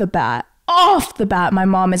 Off the bat, my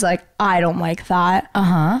mom is like, I don't like that.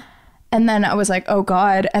 And then I was like, oh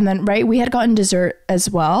God. And then, right, we had gotten dessert as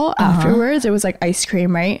well afterwards. It was like ice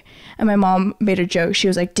cream, right? And my mom made a joke. She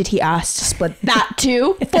was like, did he ask to split that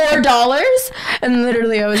too? $4? And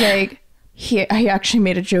literally I was like, he actually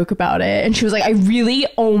made a joke about it. And she was like, I really,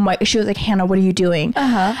 oh my, she was like, Hannah, what are you doing?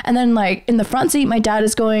 And then like in the front seat, my dad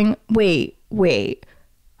is going, wait,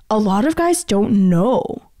 a lot of guys don't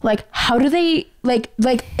know. Like, how do they like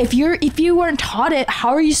if you weren't taught it, how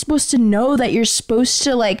are you supposed to know that you're supposed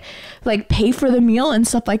to like pay for the meal and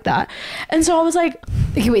stuff like that? And so I was like,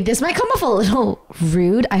 Okay, wait, this might come off a little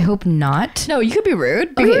rude. I hope not. no, you could be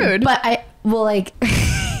rude. Be Okay, rude. But I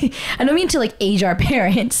don't mean to like age our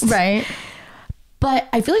parents. Right. But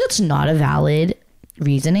I feel like it's not a valid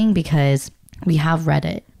reasoning because we have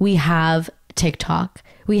Reddit, we have TikTok,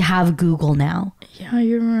 we have Google now. Yeah,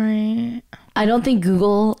 you're right. I don't think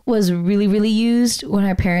Google was really, really used when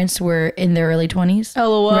our parents were in their early 20s.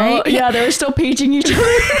 LOL. Right? Yeah, they were still paging each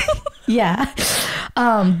other. Yeah.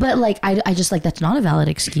 But like, I just like, that's not a valid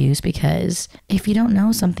excuse because if you don't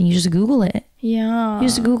know something, you just Google it. Yeah. You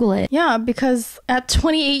just Google it. Yeah, because at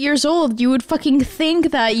 28 years old, you would fucking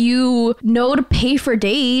think that you know to pay for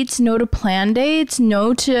dates, know to plan dates,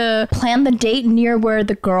 know to plan the date near where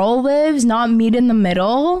the girl lives, not meet in the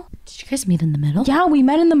middle. Did you guys meet in the middle? Yeah, we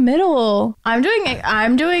met in the middle. I'm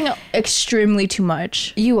doing extremely too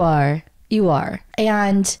much. You are.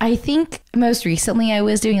 And I think most recently I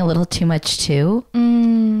was doing a little too much too.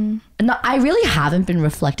 No, I really haven't been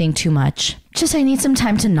reflecting too much. Just I need some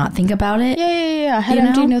time to not think about it. Yeah. Head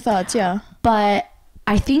empty, no thoughts, yeah. But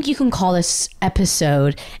I think you can call this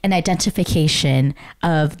episode an identification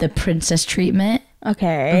of the princess treatment.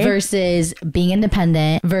 Okay. Versus being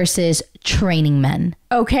independent versus training men.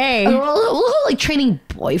 Okay. We'll call like training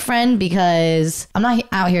boyfriend because I'm not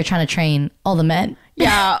out here trying to train all the men.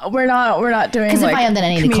 Yeah, we're not doing Because like if I am, then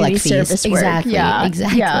I need to collect fees. service work. Exactly. Yeah.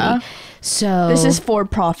 Exactly. Yeah. So This is for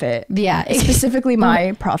profit. yeah, Specifically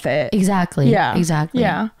my profit. exactly. Yeah. Exactly.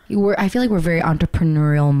 Yeah. I feel like we're very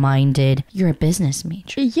entrepreneurial minded. You're a business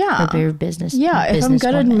major. Yeah. You're a business. Yeah, if I'm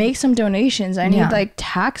gonna businesswoman. make some donations, I need Yeah. like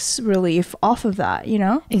tax relief off of that, you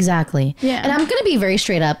know? Exactly. Yeah. And I'm going to be very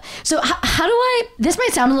straight up. So how do this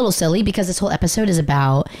might sound a little silly because this whole episode is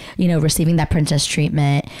about, receiving that princess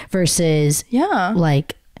treatment versus Yeah.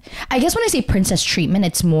 like, I guess when I say princess treatment,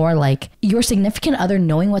 it's more like your significant other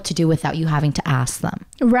knowing what to do without you having to ask them.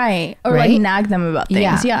 Right. Or Right? like nag them about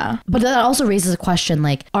things. Yeah. But that also raises a question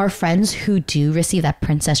like, are friends who do receive that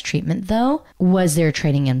princess treatment though, was there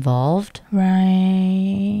training involved?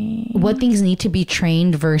 Right. What things need to be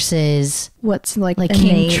trained versus what's like came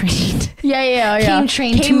innate. trained. Yeah. Came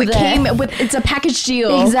trained came with, it's a package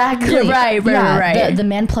deal. Exactly. Yeah, right. The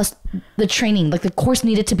man plus the training, like the course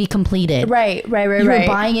needed to be completed. Right. You were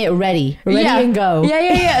buying it ready and go.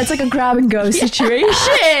 Yeah. It's like a grab and go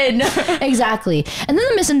situation. Exactly. And then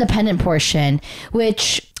the Miss Independent portion,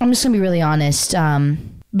 which I'm just gonna be really honest.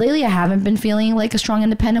 Lately, I haven't been feeling like a strong,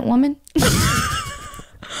 independent woman.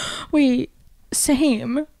 Wait,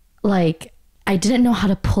 same. Like, I didn't know how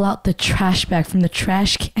to pull out the trash bag from the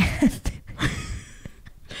trash can.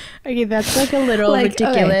 Okay, that's like a little Like,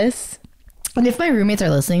 ridiculous. Okay. And if my roommates are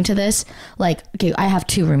listening to this, like, okay, I have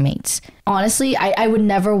 2 roommates. Honestly, I would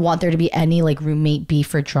never want there to be any like roommate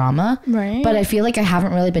beef or drama. Right. But I feel like I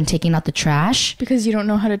haven't really been taking out the trash. Because you don't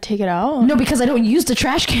know how to take it out? No, because I don't use the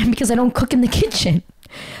trash can because I don't cook in the kitchen.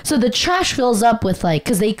 So the trash fills up with like,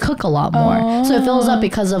 because they cook a lot more. So it fills up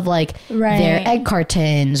because of like their egg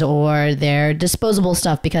cartons or their disposable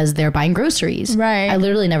stuff because they're buying groceries. Right. I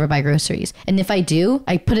literally never buy groceries. And if I do,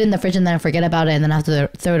 I put it in the fridge and then I forget about it and then I have to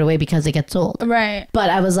throw it away because it gets old. Right. But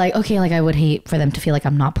I was like, okay, like I would hate for them to feel like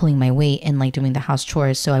I'm not pulling my weight and like doing the house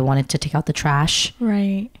chores. So I wanted to take out the trash.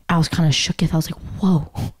 Right. I was kind of shook. I was like,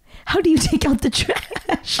 whoa, how do you take out the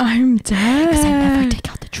trash? I'm dead. Because I never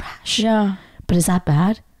take out the trash. Yeah. But is that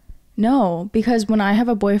bad? No, because when I have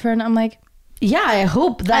a boyfriend, I'm like, yeah, I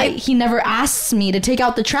hope that he never asks me to take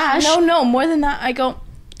out the trash. No, more than that, I go,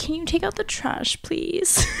 can you take out the trash,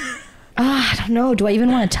 please? I don't know. Do I even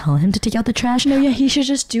want to tell him to take out the trash? No, yeah, he should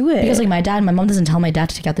just do it. Because like my mom doesn't tell my dad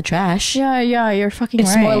to take out the trash. Yeah, you're fucking it's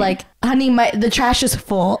right. It's more like, honey, the trash is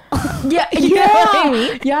full. Yeah. You know what I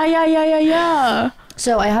mean? Yeah.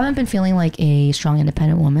 So I haven't been feeling like a strong,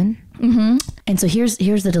 independent woman. Mm-hmm. And so here's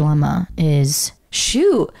the dilemma is,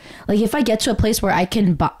 shoot, like if I get to a place where I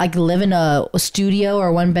can like live in a studio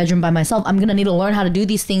or 1 bedroom by myself, I'm gonna need to learn how to do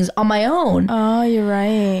these things on my own. Oh, you're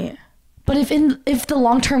right. But if the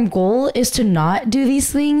long-term goal is to not do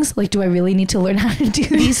these things, like, do I really need to learn how to do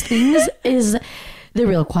these things is the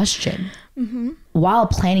real question. Mm-hmm. While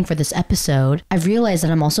planning for this episode, I've realized that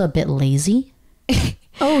I'm also a bit lazy.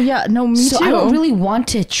 Oh yeah, no, me too. So I don't really want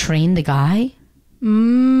to train the guy.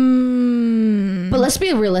 But let's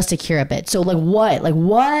be realistic here a bit. So what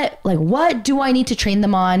do I need to train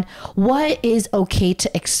them on? What is okay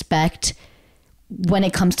to expect when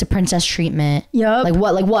it comes to princess treatment? Yep.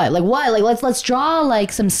 Like what? Let's draw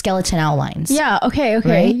like some skeleton outlines. Yeah, okay.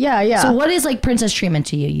 Right? Yeah. So what is like princess treatment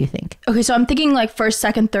to you, you think? Okay, so I'm thinking like first,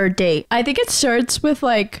 second, third date. I think it starts with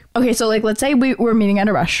like, okay, so like let's say we're meeting at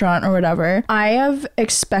a restaurant or whatever. I have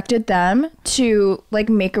expected them to like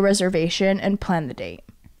make a reservation and plan the date.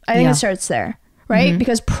 I think it starts there, right? Mm-hmm.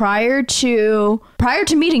 Because prior to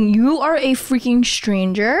meeting, you are a freaking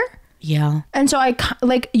stranger. Yeah. And so I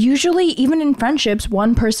like usually even in friendships,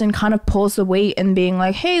 one person kind of pulls the weight and being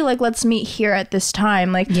like, hey, like let's meet here at this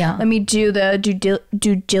time. Like, let me do the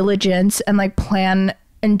due diligence and like plan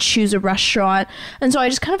and choose a restaurant. And so I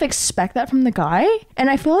just kind of expect that from the guy. And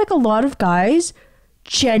I feel like a lot of guys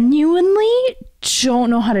genuinely don't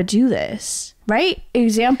know how to do this, right?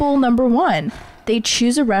 Example number 1, they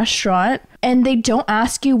choose a restaurant and they don't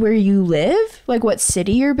ask you where you live, like what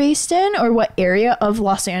city you're based in or what area of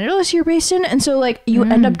Los Angeles you're based in. And so like you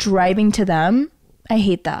end up driving to them. I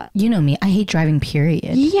hate that. You know me. I hate driving,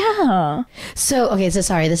 period. Yeah. So, okay. So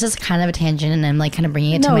sorry. This is kind of a tangent and I'm like kind of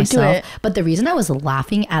bringing it to myself. But the reason I was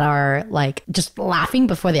laughing at our, like just laughing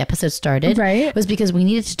before the episode started was because we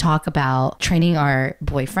needed to talk about training our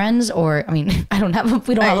boyfriends or, I mean, we don't have a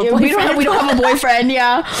boyfriend. We don't have a boyfriend.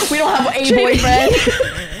 Yeah. We don't have a boyfriend.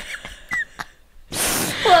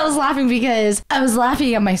 Well, I was laughing because I was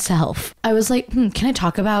laughing at myself. I was like, can I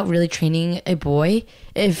talk about really training a boy?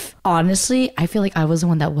 If honestly, I feel like I was the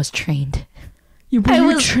one that was trained. You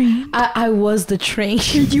were trained? I was the trainee.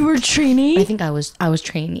 You were trainee? I think I was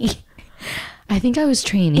trainee. I think I was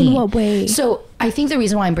trainee. In what way? So I think the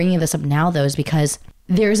reason why I'm bringing this up now though is because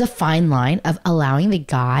there's a fine line of allowing the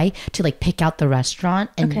guy to like pick out the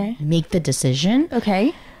restaurant and make the decision.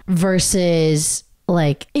 Okay. Versus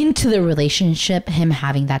like into the relationship, him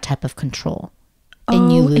having that type of control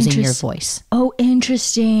and you losing your voice. Oh,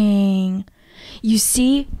 interesting. You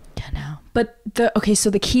see? I know. But so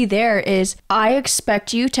the key there is I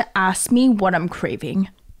expect you to ask me what I'm craving.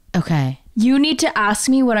 Okay. You need to ask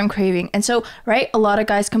me what I'm craving. And so, right, a lot of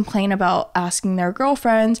guys complain about asking their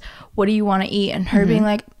girlfriends, what do you want to eat? And her being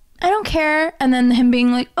like, I don't care. And then him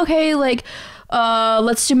being like, okay, like,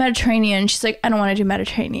 let's do Mediterranean. She's like, I don't want to do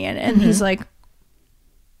Mediterranean. And he's like,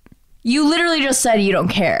 You literally just said you don't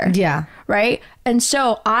care. Yeah. Right? And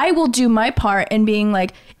so I will do my part in being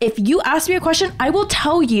like, if you ask me a question, I will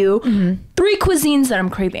tell you 3 cuisines that I'm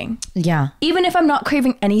craving. Yeah. Even if I'm not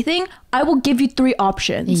craving anything, I will give you 3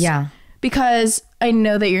 options. Yeah. Because I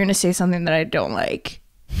know that you're going to say something that I don't like.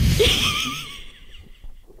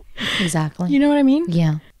 Exactly. You know what I mean?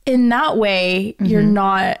 Yeah. In that way, you're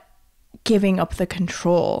not giving up the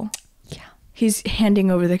control. Yeah. He's handing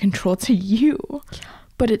over the control to you. Yeah.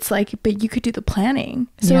 But it's like, but you could do the planning.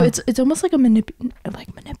 So it's almost like manipulating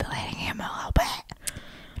him a little bit.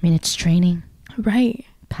 I mean, it's training. Right.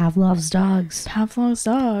 Pavlov's dogs.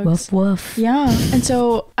 Woof woof. Yeah. And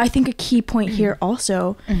so I think a key point here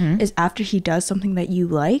also is after he does something that you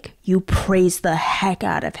like, you praise the heck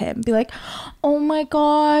out of him. Be like, oh my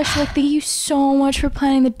gosh, like thank you so much for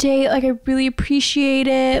planning the date. Like I really appreciate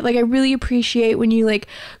it. Like I really appreciate when you like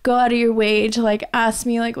go out of your way to like ask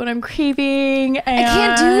me like what I'm craving. And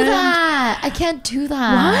I can't do that.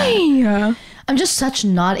 Why? I'm just such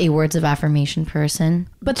not a words of affirmation person.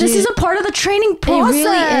 But this is a part of the training process.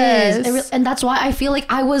 It really is. And that's why I feel like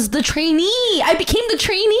I was the trainee. I became the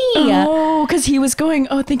trainee. Oh, because he was going,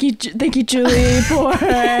 oh, thank you, Julie, for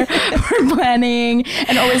planning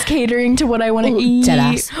and always catering to what I want to eat.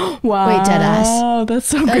 Deadass. Wow. Wait, deadass. That's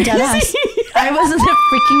so crazy. Deadass. I was the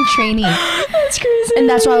freaking trainee. That's crazy. And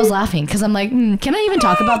that's why I was laughing. Because I'm like, can I even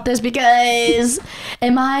talk about this? Because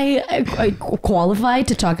am I qualified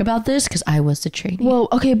to talk about this? Because I was the trainee. Well,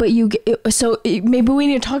 okay, but maybe we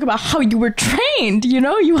need to talk about how you were trained. You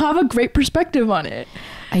know, you have a great perspective on it.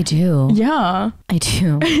 I do. Yeah. I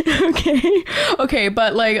do. Okay,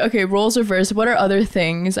 but roles reversed. What are other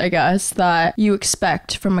things, I guess, that you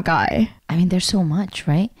expect from a guy? I mean, there's so much,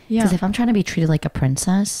 right? Yeah. Because if I'm trying to be treated like a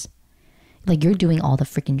princess, like you're doing all the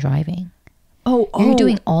freaking driving. You're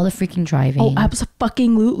doing all the freaking driving. Oh,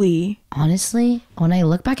 absolutely. Honestly, when I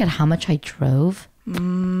look back at how much I drove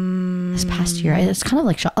this past year, it's kind of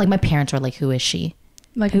like my parents are like, who is she?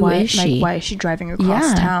 Like, who is she? Like, why is she driving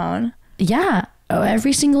across town? Yeah. Oh,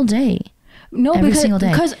 every single day. No, every single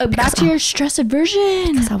day. Because back to your stress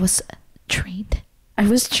aversion. Because I was trained.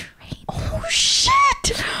 Oh shit!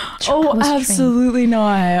 Oh, absolutely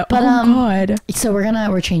not. But God. So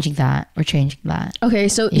we're changing that. Okay,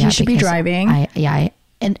 so he should be driving.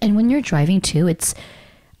 And when you're driving too,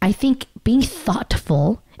 I think being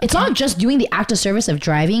thoughtful. It's not just doing the act of service of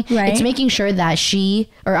driving. Right. It's making sure that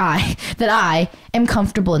I am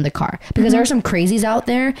comfortable in the car. Because there are some crazies out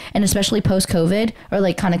there, and especially post-COVID, or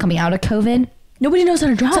like kind of coming out of COVID. Nobody knows how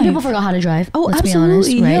to drive. Some people forgot how to drive. Oh, let's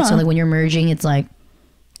absolutely, be honest, right? Yeah. So like when you're merging, it's like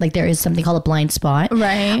there is something called a blind spot.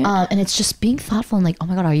 Right. And it's just being thoughtful and like, oh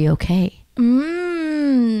my God, are you okay?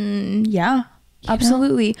 Yeah.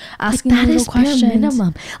 Absolutely. Asking that little is questions. bare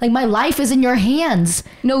minimum. Like my life is in your hands.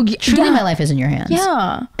 No, truly my life is in your hands.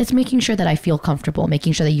 Yeah. It's making sure that I feel comfortable,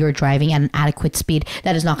 making sure that you're driving at an adequate speed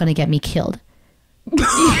that is not going to get me killed. You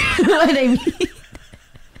know what I mean?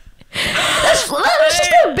 That's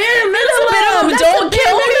just a bare minimum. Don't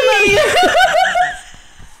kill me.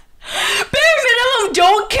 Bare minimum,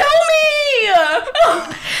 don't kill me.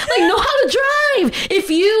 Like, know how to drive. If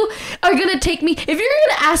you are gonna if you're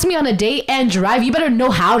gonna ask me on a date and drive, you better know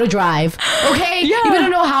how to drive. Okay? Yeah. You better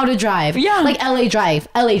know how to drive. Yeah. Like LA drive.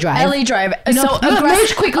 You know, So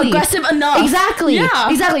aggressive enough. Exactly. Yeah.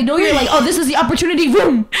 Exactly. No, you're like, oh, this is the opportunity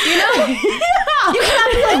room. You know? Yeah. You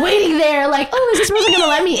cannot be like waiting there, like, oh, is this person gonna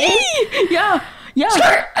let me in? Yeah. Yeah.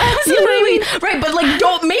 Skirt. Absolutely. You know what I mean? Right, but like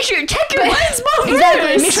don't make sure you check your blind spot.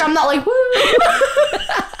 Exactly. Make sure I'm not like woo.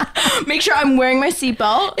 Make sure I'm wearing my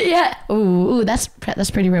seatbelt. Yeah. Ooh, that's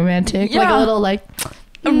pretty romantic. Yeah. Like a little like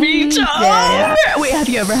reach over. Yeah. Wait, have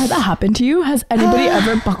you ever had that happen to you? Has anybody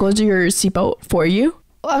ever buckled your seatbelt for you?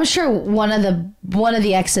 I'm sure one of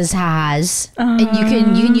the exes has, and you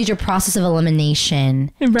can use your process of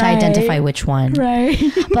elimination to identify which one. Right.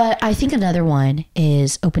 But I think another one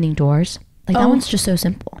is opening doors. Like that one's just so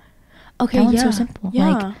simple. Okay, that one's so simple. Yeah.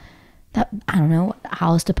 Like that, I don't know how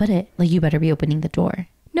else to put it. Like you better be opening the door.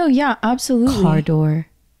 No, yeah, absolutely. Car door,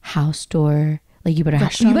 house door. Like you better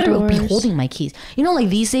be holding my keys. You know, like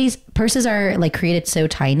these days purses are like created so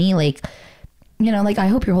tiny. Like, you know, like I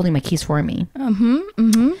hope you're holding my keys for me.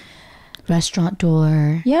 Restaurant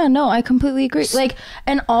door. Yeah, no, I completely agree. Like,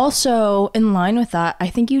 and also in line with that, I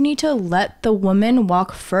think you need to let the woman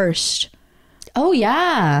walk first. Oh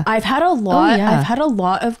yeah. I've had a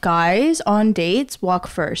lot of guys on dates walk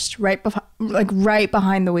first, right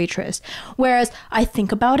behind the waitress. Whereas I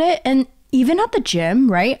think about it, and even at the gym,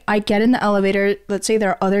 right? I get in the elevator, let's say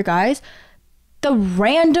there are other guys, the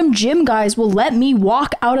random gym guys will let me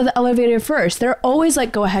walk out of the elevator first. They're always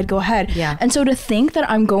like, go ahead, go ahead. Yeah. And so to think that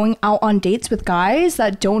I'm going out on dates with guys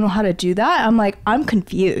that don't know how to do that, I'm like, I'm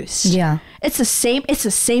confused. Yeah. It's the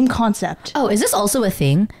same concept. Oh, is this also a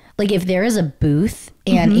thing? Like if there is a booth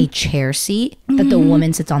and a chair seat that the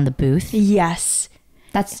woman sits on the booth? Yes.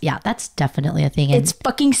 That's definitely a thing. And It's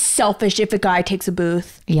fucking selfish if a guy takes a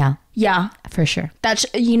booth. yeah, Yeah. for sure. That's,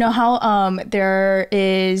 you know how there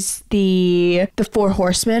is the four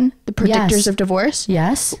horsemen, the predictors Yes. of divorce?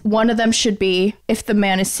 Yes. One of them should be if the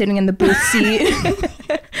man is sitting in the booth seat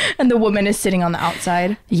and the woman is sitting on the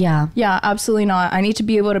outside. Yeah. Yeah, absolutely not. I need to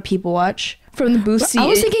be able to people watch from the booth seat. I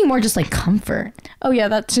was thinking more just like comfort. Oh yeah,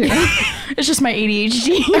 that too. It's just my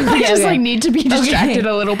ADHD. I just okay. like need to be distracted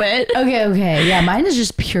a little bit. Okay. Yeah, mine is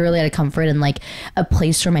just purely out of comfort and like a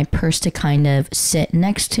place for my purse to kind of sit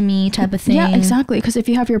next to me type of thing. Yeah, exactly. Because if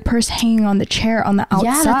you have your purse hanging on the chair on the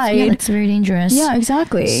outside. That's very dangerous. Yeah,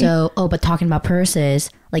 exactly. So, but talking about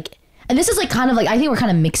purses, like, and this is like kind of like, I think we're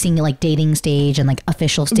kind of mixing like dating stage and like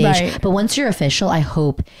official stage. Right. But once you're official, I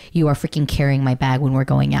hope you are freaking carrying my bag when we're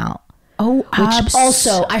going out. Oh, Which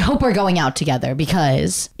also, I hope we're going out together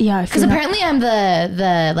because yeah, because apparently I'm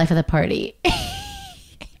the life of the party.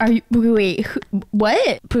 are you wait?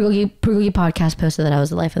 What? Bulgogi podcast posted that I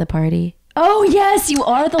was the life of the party. Oh yes, you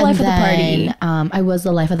are the life of the party. I was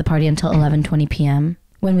the life of the party until 11:20 p.m.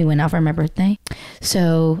 when we went out for my birthday.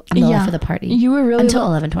 So I'm the life of the party. You were really until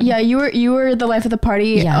 11:20. Yeah, you were the life of the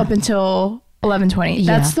party up until 11:20.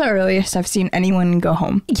 Yeah. That's the earliest I've seen anyone go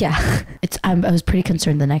home. Yeah, I was pretty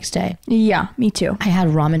concerned the next day. Yeah, me too. I had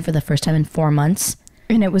ramen for the first time in 4 months.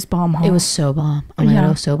 And it was bomb. Huh? It was so bomb. Oh my god, it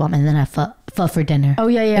was so bomb. And then I pho for dinner. Oh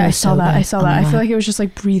yeah. I saw that. Good. I saw that. I feel like it was just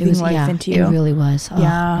like breathing life into you. It really was. Oh,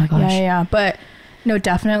 my gosh. Yeah. But no,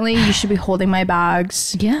 definitely you should be holding my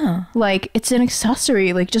bags. Yeah. Like it's an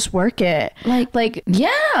accessory. Like just work it. Like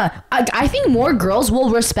yeah. I think more girls will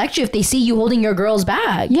respect you if they see you holding your girl's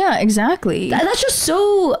bag. yeah, exactly. That's just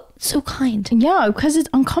so kind. Yeah, because it's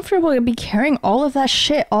uncomfortable to be carrying all of that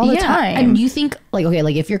shit all the time. And you think like, okay,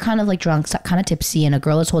 like if you're kind of like drunk, kind of tipsy and a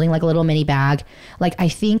girl is holding like a little mini bag, like I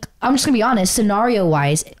think, I'm just gonna be honest, scenario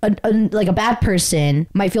wise, like a bad person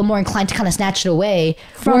might feel more inclined to kind of snatch it away.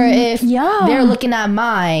 Or if they're looking at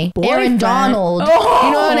my Aaron Donald, you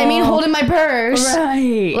know what I mean, holding my purse.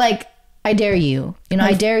 Right. Like, I dare you. You know,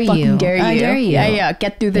 I dare you. I dare you. Yeah.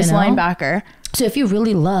 Get through this linebacker. So if you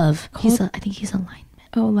really love, I think he's a lineman.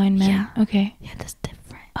 Oh, lineman. Yeah. Okay. Yeah, that's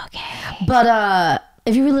different. Okay. But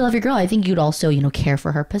if you really love your girl, I think you'd also, you know, care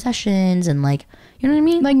for her possessions and like, you know what I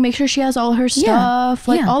mean? Like make sure she has all her stuff,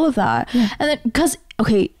 like all of that. Yeah. And then, because,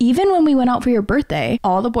 okay, even when we went out for your birthday,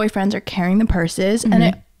 all the boyfriends are carrying the purses. And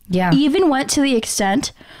it even went to the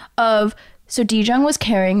extent of, so Dijong was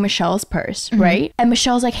carrying Michelle's purse, right? And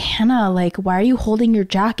Michelle's like, Hannah, like, why are you holding your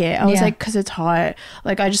jacket? I was like, because it's hot.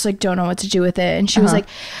 Like, I just like don't know what to do with it. And she was like,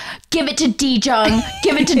 give it to Dijong.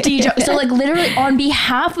 Give it to Dijong. So like literally on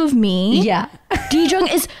behalf of me,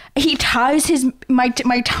 Dijong he ties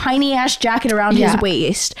my tiny ass jacket around his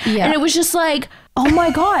waist. Yeah. And it was just like, oh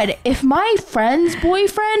my God, if my friend's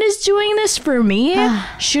boyfriend is doing this for me,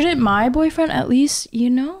 shouldn't my boyfriend at least, you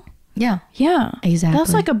know? Yeah. Exactly.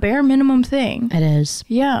 That's like a bare minimum thing. It is.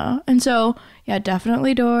 Yeah. And so, yeah,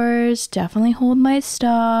 definitely doors, definitely hold my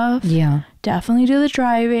stuff. Yeah. Definitely do the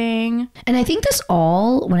driving. And I think this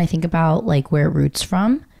all, when I think about like where it roots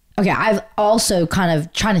from, okay, I've also kind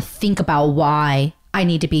of trying to think about why I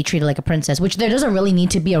need to be treated like a princess, which there doesn't really need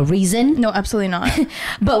to be a reason. No, absolutely not.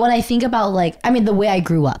 But when I think about like, I mean, the way I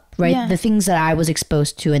grew up, right? Yeah. The things that I was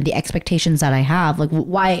exposed to and the expectations that I have, like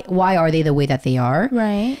why are they the way that they are?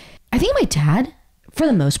 Right. I think my dad, for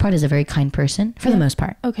the most part, is a very kind person, for the most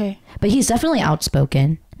part. Okay. But he's definitely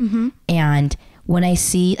outspoken. Mm-hmm. And when I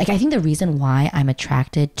see, like, I think the reason why I'm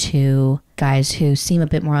attracted to guys who seem a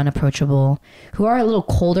bit more unapproachable, who are a little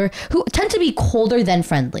colder, who tend to be colder than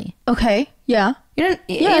friendly. Okay. Yeah. You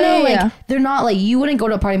know, like, they're not like, you wouldn't go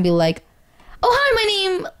to a party and be like, oh, hi,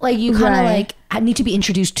 my name. Like, you kind of like, I need to be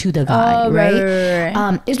introduced to the guy,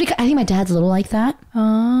 right? It's because I think my dad's a little like that.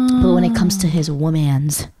 Oh. But when it comes to his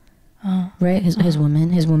womans, right? His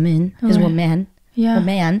woman, yeah, her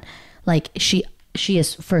man, like she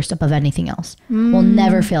is first above anything else. Will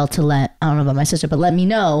never fail to let, I don't know about my sister, but let me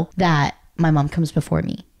know that my mom comes before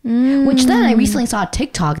me. Which then I recently saw a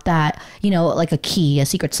TikTok that, you know, like a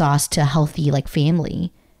secret sauce to healthy like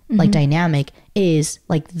family like dynamic is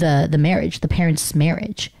like the marriage, the parents'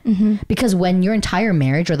 marriage. Because when your entire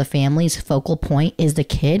marriage or the family's focal point is the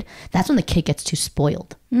kid, that's when the kid gets too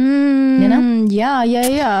spoiled. You know?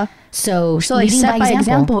 Yeah. So like leading set by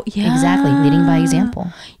example. Yeah. Exactly, leading by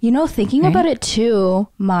example. You know, thinking about it too,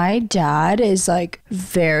 my dad is like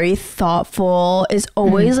very thoughtful, is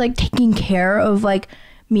always like taking care of like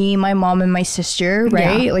me, my mom, and my sister,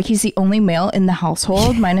 right? Yeah. Like he's the only male in the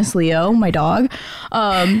household minus Leo, my dog.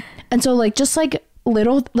 And so like just like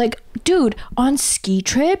little, like, dude, on ski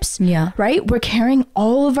trips, right, we're carrying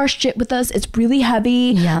all of our shit with us. It's really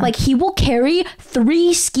heavy. Like he will carry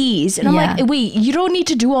 3 skis, and I'm like, wait, you don't need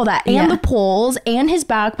to do all that, and the poles and his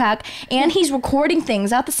backpack, and he's recording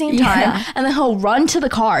things at the same time, and then he'll run to the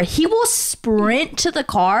car. He will sprint to the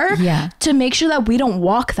car to make sure that we don't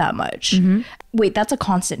walk that much. Wait, that's a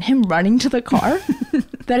constant. Him running to the car,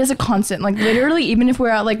 that is a constant. Like literally, even if we're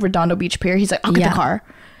at like Redondo Beach Pier, he's like, I'll get the car,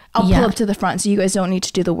 I'll pull up to the front so you guys don't need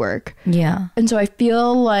to do the work. And so I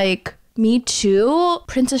feel like me too,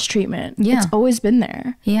 princess treatment. It's always been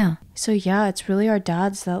there. So yeah, it's really our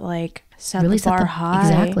dads that like set the bar high.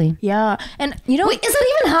 Exactly. And you know, wait, is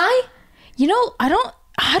that even high? You know, I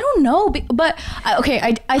don't know, but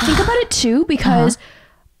I think about it too, because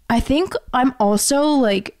I think I'm also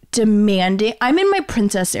like demanding. I'm in my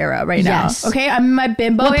princess era right now. Okay, I'm in my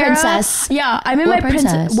bimbo what era. Princess? Yeah, I'm in my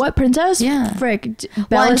princess. What princess? Yeah. Frick.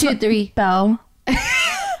 1, 2, 3. Belle. 1,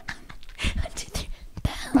 2, 3.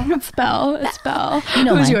 Belle. It's Belle. It's Belle. You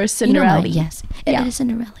know who's mine. yours? Cinderella. You know yes. It is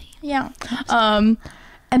Cinderella. Yeah.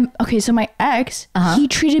 And okay, so my ex, he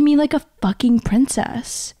treated me like a fucking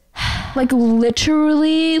princess. Like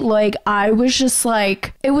literally, like I was just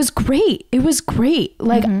like, it was great.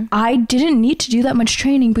 Like I didn't need to do that much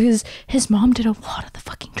training because his mom did a lot of the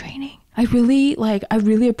fucking training. I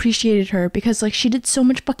really appreciated her because like she did so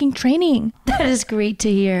much fucking training. That is great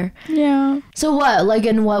to hear. Yeah. So what? Like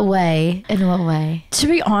in what way? To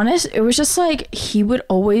be honest, it was just like he would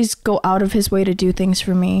always go out of his way to do things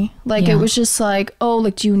for me. Like it was just like, oh,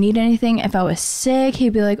 like, do you need anything? If I was sick,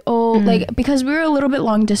 he'd be like, oh, like, because we were a little bit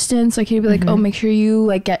long distance, like he'd be like, oh, make sure you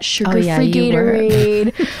like get sugar-free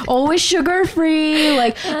Gatorade. Always sugar-free.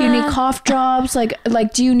 Like you need cough drops.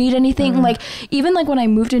 Like do you need anything? Like even like when I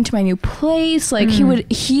moved into my new place, like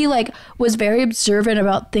he like was very observant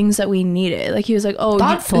about things that we needed. Like he was like, oh,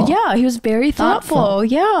 thoughtful. He was very thoughtful.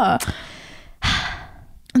 Yeah.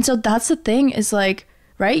 And so that's the thing is like,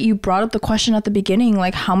 right, you brought up the question at the beginning,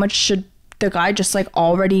 like how much should the guy just like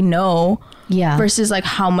already know versus like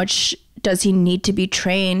how much does he need to be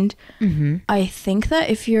trained? I think that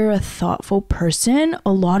if you're a thoughtful person,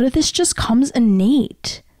 a lot of this just comes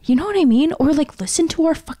innate. You know what I mean? Or like listen to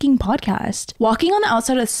our fucking podcast. Walking on the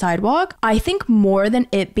outside of the sidewalk, I think more than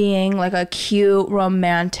it being like a cute,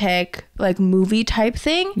 romantic, like movie type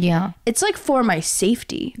thing. It's like for my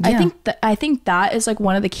safety. I think that is like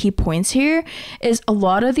one of the key points here is a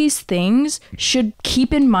lot of these things should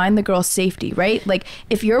keep in mind the girl's safety, right? Like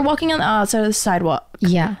if you're walking on the outside of the sidewalk,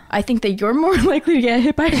 I think that you're more likely to get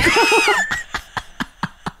hit by a car.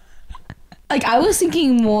 Like I was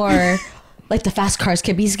thinking more like the fast cars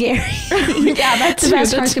could be scary. That's the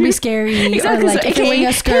fast cars could be scary. Exactly. Or like if you're wearing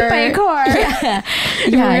a skirt. Hit by a car.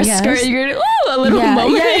 You're wearing a skirt, you're gonna, a little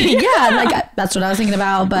moment. Like that's what I was thinking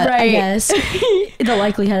about. But I guess the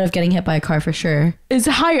likelihood of getting hit by a car for sure is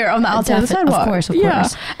higher on the outside of the sidewalk. Of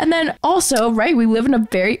course. And then also, right, we live in a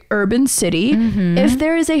very urban city. If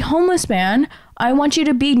there is a homeless man, I want you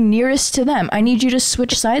to be nearest to them. I need you to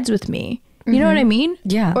switch sides with me. You know what I mean?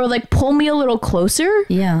 Or like pull me a little closer.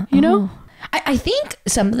 You know? I think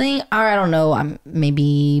something, or I don't know,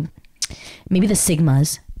 maybe the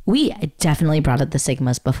Sigmas. We definitely brought up the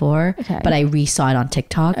Sigmas before, but I re-saw it on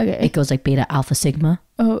TikTok. It goes like beta, alpha, sigma.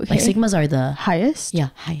 Like Sigmas are the highest? Yeah,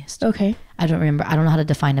 highest. I don't remember. I don't know how to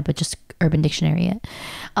define it, but just Urban Dictionary it.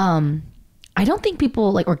 I don't think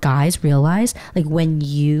people like, or guys realize like when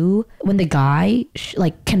the guy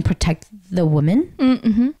like can protect the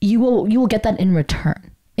woman, you will get that in return.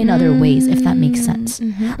 In other ways, if that makes sense.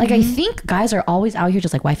 Like I think guys are always out here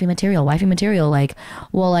just like wifey material. Like,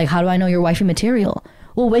 well, like how do I know you're wifey material?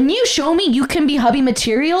 Well, when you show me you can be hubby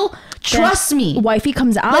material, trust me. Wifey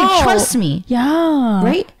comes out. Like trust me. Yeah.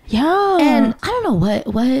 Right? Yeah. And I don't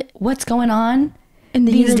know what's going on in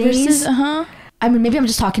these days. I mean, maybe I'm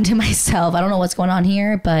just talking to myself. I don't know what's going on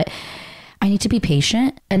here, but I need to be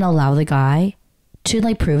patient and allow the guy to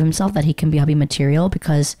like prove himself that he can be hubby material,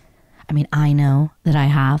 because I mean, I know that I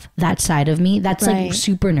have that side of me that's like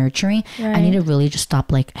super nurturing. I need to really just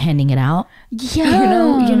stop like handing it out.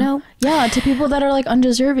 Yeah. You know? Yeah, to people that are like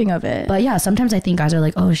undeserving of it. But yeah, sometimes I think guys are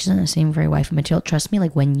like, oh, she's not the same very wife material. Trust me,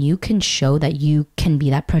 like when you can show that you can be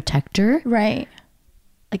that protector. Right.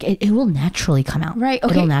 Like it will naturally come out. Right.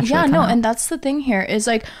 Okay. It'll naturally come out. And that's the thing here is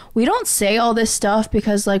like we don't say all this stuff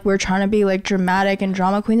because like we're trying to be like dramatic and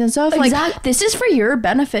drama queens and stuff. Exactly. Like this is for your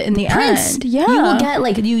benefit in the Prince, end. Yeah. You will get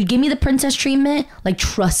like you give me the princess treatment. Like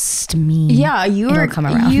trust me. Yeah, it'll come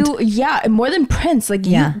around. More than Prince, like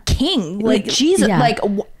you king, like Jesus, like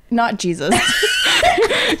not Jesus.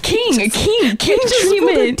 king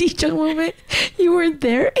treatment. DJ moment. You weren't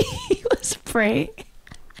there. He was praying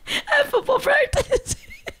at football practice.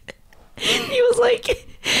 He was like,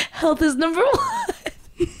 health is number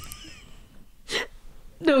one.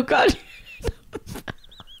 No, God.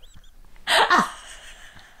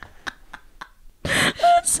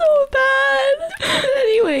 That's so bad.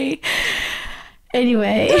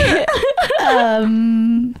 Anyway.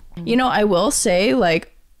 You know, I will say,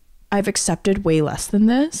 like, I've accepted way less than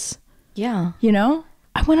this. Yeah. You know?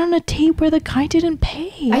 I went on a date where the guy didn't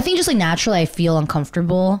pay. I think just like naturally I feel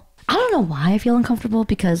uncomfortable. I don't know why I feel uncomfortable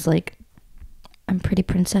because like I'm pretty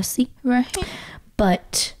princessy. Right.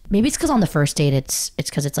 But maybe it's because on the first date it's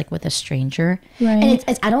because it's like with a stranger. Right. And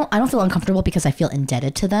it's I don't feel uncomfortable because I feel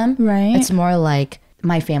indebted to them. Right. It's more like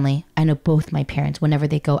my family. I know both my parents, whenever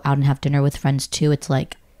they go out and have dinner with friends too, it's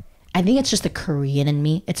like I think it's just the Korean in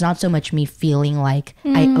me. It's not so much me feeling like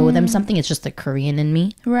I owe them something. It's just the Korean in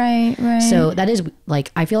me. Right. So that is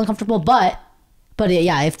like I feel uncomfortable, but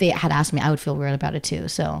yeah, if they had asked me, I would feel weird about it too.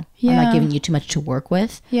 So I'm not giving you too much to work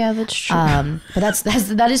with. Yeah, that's true. But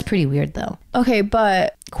that is pretty weird though. Okay,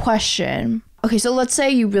 but question. Okay, so let's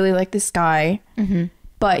say you really like this guy,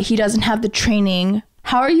 but he doesn't have the training.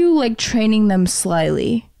 How are you like training them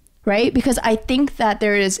slyly? Right? Because I think that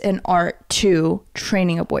there is an art to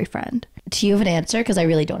training a boyfriend. Do you have an answer? Because I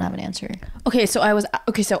really don't have an answer. Okay, so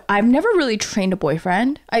I've never really trained a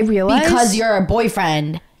boyfriend. I realized because you're a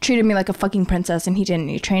boyfriend. Treated me like a fucking princess and he didn't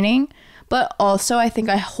need training. But also I think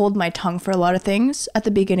I hold my tongue for a lot of things at the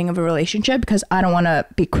beginning of a relationship because I don't want to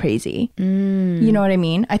be crazy. You know what I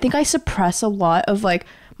mean? I think I suppress a lot of like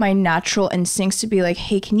my natural instincts to be like,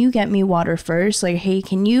 hey, can you get me water first? Like, hey,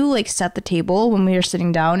 can you like set the table when we are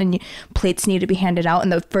sitting down and plates need to be handed out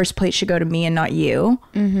and the first plate should go to me and not you?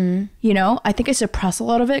 You know, I think I suppress a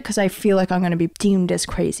lot of it because I feel like I'm going to be deemed as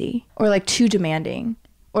crazy or like too demanding.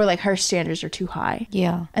 Or like her standards are too high.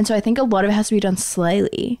 Yeah. And so I think a lot of it has to be done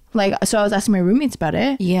slyly. Like, so I was asking my roommates about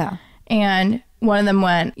it. Yeah. And one of them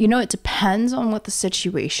went, you know, it depends on what the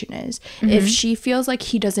situation is. If she feels like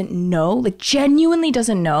he doesn't know, like genuinely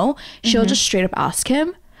doesn't know, she'll just straight up ask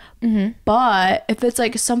him. But if it's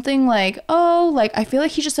like something like, oh, like I feel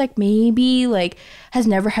like he just like maybe like has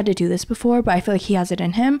never had to do this before, but I feel like he has it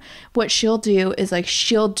in him, what she'll do is like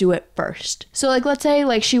she'll do it first. So like let's say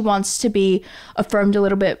like she wants to be affirmed a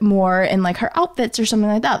little bit more in like her outfits or something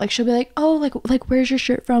like that. Like she'll be like, oh, like where's your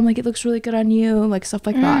shirt from? Like it looks really good on you, like stuff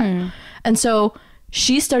like that. And so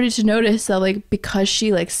she started to notice that like because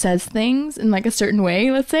she like says things in like a certain way,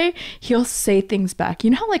 let's say, he'll say things back.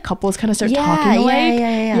 You know how like couples kind of start talking like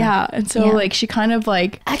yeah. And so like she kind of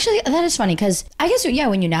like actually that is funny because I guess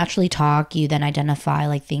when you naturally talk, you then identify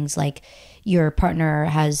like things like your partner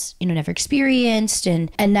has never experienced, and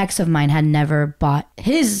an ex of mine had never bought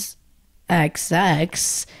his ex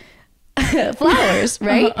flowers,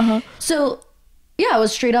 right? So yeah, I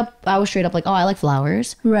was straight up like, oh, I like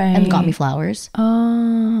flowers. Right. And got me flowers.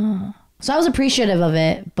 Oh. So I was appreciative of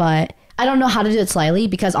it, but I don't know how to do it slyly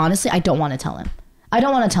because honestly, I don't want to tell him.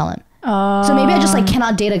 So maybe I just like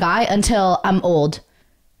cannot date a guy until I'm old.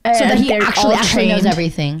 So that he actually knows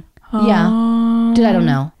everything. Yeah. Dude, I don't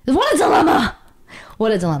know. What a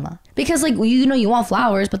dilemma. Because like you want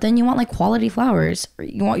flowers, but then you want like quality flowers.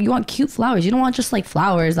 You want cute flowers. You don't want just like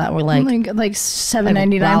flowers that were like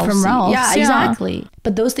 $7.99 from Ralph's. Yeah, exactly.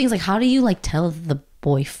 But those things, like how do you like tell the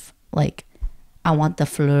boy like I want the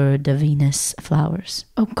Fleur de Venus flowers?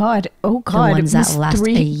 Oh God. The ones that last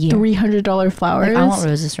a year. $300 flowers. Like, I want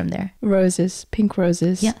roses from there. Roses, pink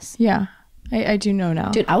roses. Yes. Yeah. I do know now.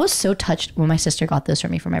 Dude, I was so touched when my sister got this for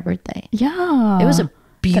me for my birthday. Yeah. It was a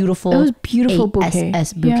beautiful. It was beautiful bouquet.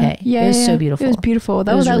 ASS bouquet. Yeah, it was so beautiful. It was beautiful.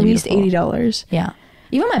 That was at really least beautiful. $80. Yeah.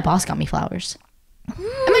 Even my boss got me flowers. And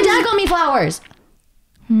my dad got me flowers.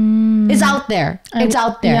 It's out there. It's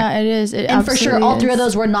out there. Yeah, it is. And for sure, all three of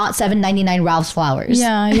those were not $7.99 Ralph's flowers.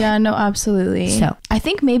 Yeah, no, absolutely. So I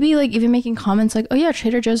think maybe like even making comments like, oh yeah,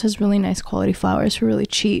 Trader Joe's has really nice quality flowers for really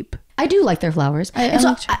cheap. I do like their flowers.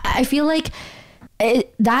 I feel like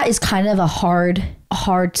that is kind of a hard a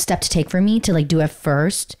hard step to take for me to like do it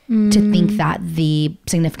first, to think that the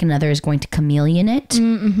significant other is going to chameleon it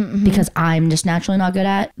because I'm just naturally not good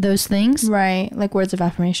at those things. Right. Like words of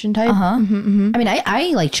affirmation type. I mean,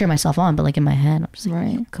 I like cheer myself on, but like in my head, I'm just like,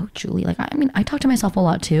 Right. "You go, Julie." Like, I mean, I talk to myself a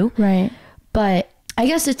lot too. Right. But I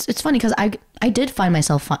guess it's funny because I did find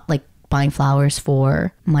myself like buying flowers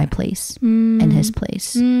for my place and his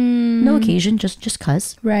place. No occasion, just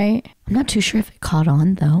cuz. Right. I'm not too sure if it caught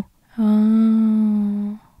on though.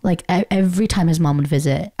 Oh. Like every time his mom would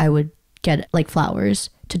visit, I would get like flowers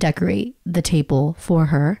to decorate the table for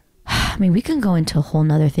her. I mean, we can go into a whole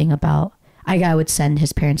nother thing about I would send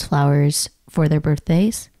his parents flowers for their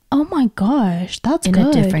birthdays Oh my gosh, that's in good.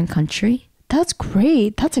 a different country. That's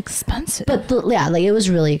great. That's expensive. But yeah, like it was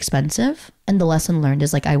really expensive. And the lesson learned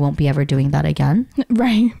is like, I won't be ever doing that again.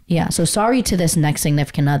 Right. Yeah. So sorry to this next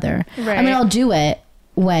significant other. Right. I mean, I'll do it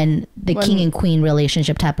when the king and queen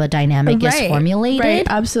relationship type of dynamic is formulated. Right.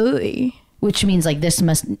 Absolutely. Which means like this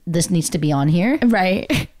needs to be on here.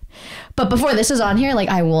 Right. But before this is on here, like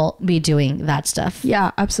I will be doing that stuff.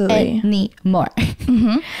 Yeah, absolutely. Anymore.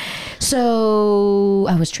 So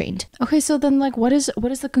I was trained. Okay, so then like what is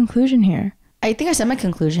the conclusion here? I think I said my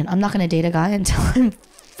conclusion. I'm not going to date a guy until I'm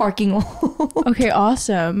fucking old. Okay,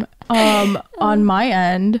 awesome. On my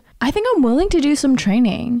end, I think I'm willing to do some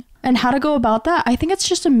training. And how to go about that, I think it's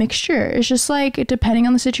just a mixture. It's just like depending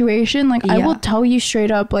on the situation. Like I will tell you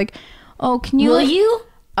straight up, like, oh, can you? Will you?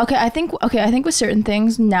 Okay, I think with certain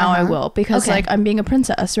things now I will because like I'm being a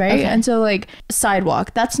princess, right? Okay. And so like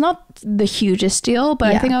sidewalk, that's not the hugest deal,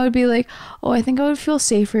 but I think I would be like, oh, I think I would feel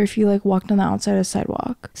safer if you like walked on the outside of the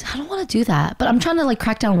sidewalk. I don't want to do that, but I'm trying to like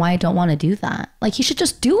crack down why I don't want to do that. Like he should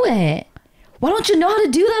just do it. Why don't you know how to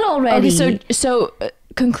do that already? Okay, so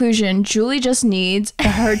conclusion, Julie just needs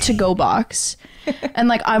her to-go box, and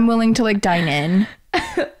like I'm willing to like dine in.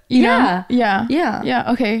 You know? Yeah.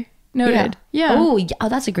 Okay. Noted. Yeah. Oh, yeah. Oh,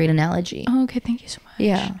 that's a great analogy. Oh, okay. Thank you so much.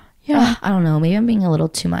 Yeah. Yeah. I don't know. Maybe I'm being a little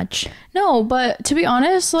too much. No, but to be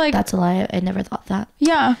honest, like That's a lie. I never thought that.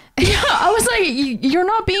 yeah. I was like, you're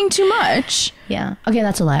not being too much. Yeah. Okay,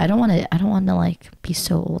 that's a lie. I don't want to like be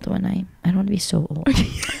so old when I don't want to be so old.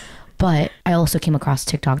 But I also came across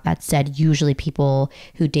TikTok that said usually people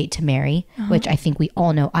who date to marry, which I think we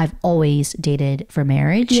all know, I've always dated for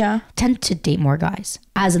marriage, tend to date more guys,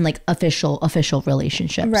 as in like official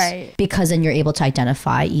relationships. Right. Because then you're able to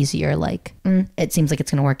identify easier, like, it seems like it's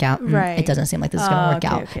going to work out. Right. It doesn't seem like this is going to work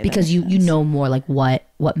out. Okay, because you know more like what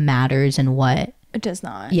matters and what. It does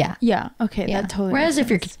not. Yeah. Yeah. Okay. Yeah. That totally. Whereas makes if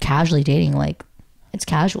you're sense. casually dating, like, it's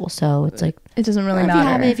casual. So it's like, It doesn't really if matter. you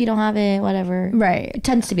have it, if you don't have it, whatever. Right. It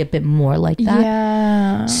tends to be a bit more like that.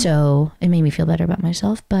 Yeah. So it made me feel better about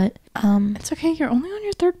myself. But It's okay. You're only on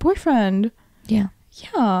your third boyfriend. yeah.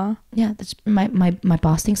 Yeah. Yeah, that's my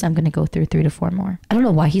boss thinks I'm gonna go through 3 to 4 more. I don't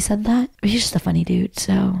know why he said that, but he's just a funny dude.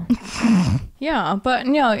 So Yeah. But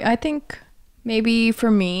no, I think maybe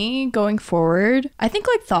for me going forward, I think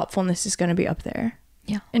like thoughtfulness is going to be up there.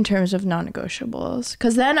 yeah, In terms of non-negotiables,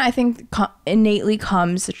 because then I think innately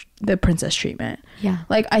comes the princess treatment. yeah,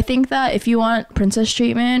 Like I think that if you want princess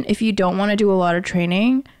treatment, if you don't want to do a lot of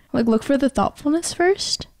training, like look for the thoughtfulness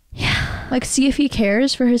first. yeah. Like see if he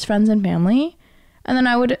cares for his friends and family, and then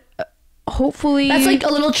I would hopefully. That's like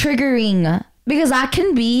a little triggering because that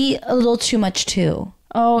can be a little too much too.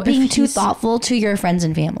 Oh, Being if too he's- thoughtful to your friends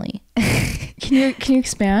and family. Can you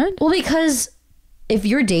expand? Well, because if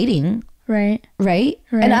you're dating, Right. right?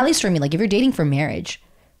 Right. And at least for me, like if you're dating for marriage,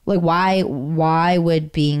 like why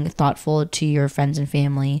would being thoughtful to your friends and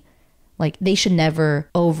family, like they should never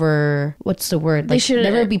what's the word? Like should-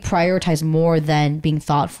 never be prioritized more than being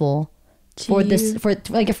thoughtful for this, you. for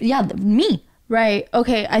like, if, yeah, me. Right.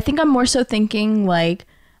 Okay. I think I'm more so thinking like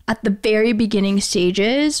at the very beginning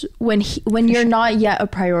stages when you're not yet a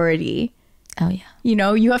priority. Oh yeah. You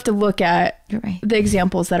know, you have to look at You're right. the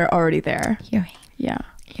examples that are already there. You're right. Yeah.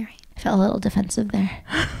 You're right. I felt a little defensive there.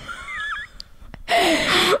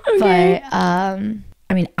 But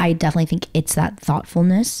I mean, I definitely think it's that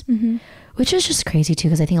thoughtfulness, which is just crazy too,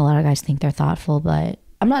 because I think a lot of guys think they're thoughtful, but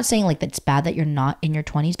I'm not saying like that's bad that you're not in your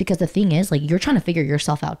 20s, because the thing is like you're trying to figure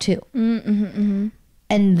yourself out too.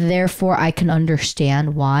 And therefore I can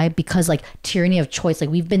understand why, because like tyranny of choice, like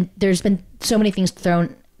there's been so many things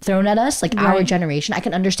thrown at us, like our generation. I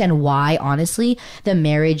can understand why, honestly, the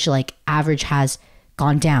marriage like average has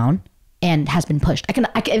gone down and has been pushed. I think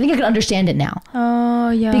I can understand it now. Oh,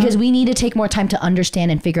 yeah. Because we need to take more time to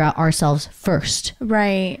understand and figure out ourselves first.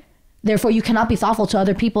 Right. Therefore, you cannot be thoughtful to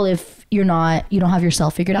other people if you don't have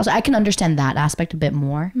yourself figured out. So I can understand that aspect a bit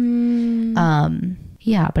more.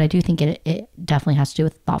 Yeah, but I do think it definitely has to do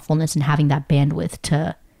with thoughtfulness and having that bandwidth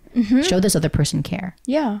to Show this other person care.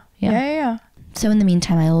 Yeah. Yeah. Yeah. So in the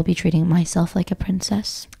meantime, I will be treating myself like a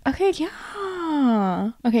princess. Okay,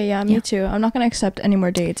 yeah. Okay, yeah, me too. I'm not going to accept any more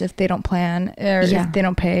dates if they don't plan or if they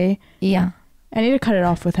don't pay. Yeah. I need to cut it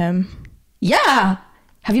off with him. Yeah.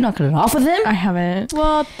 Have you not cut it off with him? I haven't.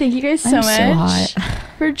 Well, thank you guys so much so hot.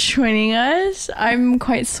 for joining us. I'm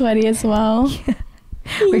quite sweaty as well.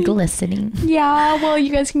 We're glistening. Yeah, well,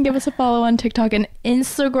 you guys can give us a follow on TikTok and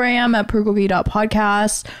Instagram at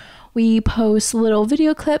bulgogi.podcast. We post little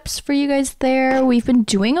video clips for you guys there. We've been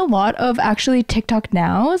doing a lot of actually TikTok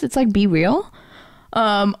nows. It's like Be Real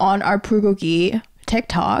on our Bulgogi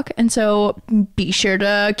TikTok. And so be sure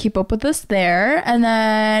to keep up with us there. And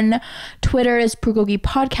then Twitter is Bulgogi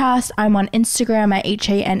Podcast. I'm on Instagram at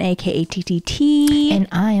HANAKATTT. And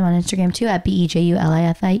I am on Instagram too at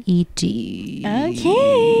BEJULIFIED.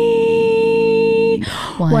 Okay.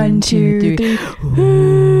 1, 2, 3.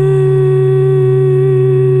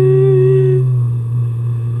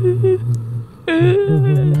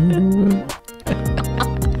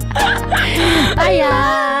 Bye,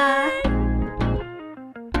 y'all.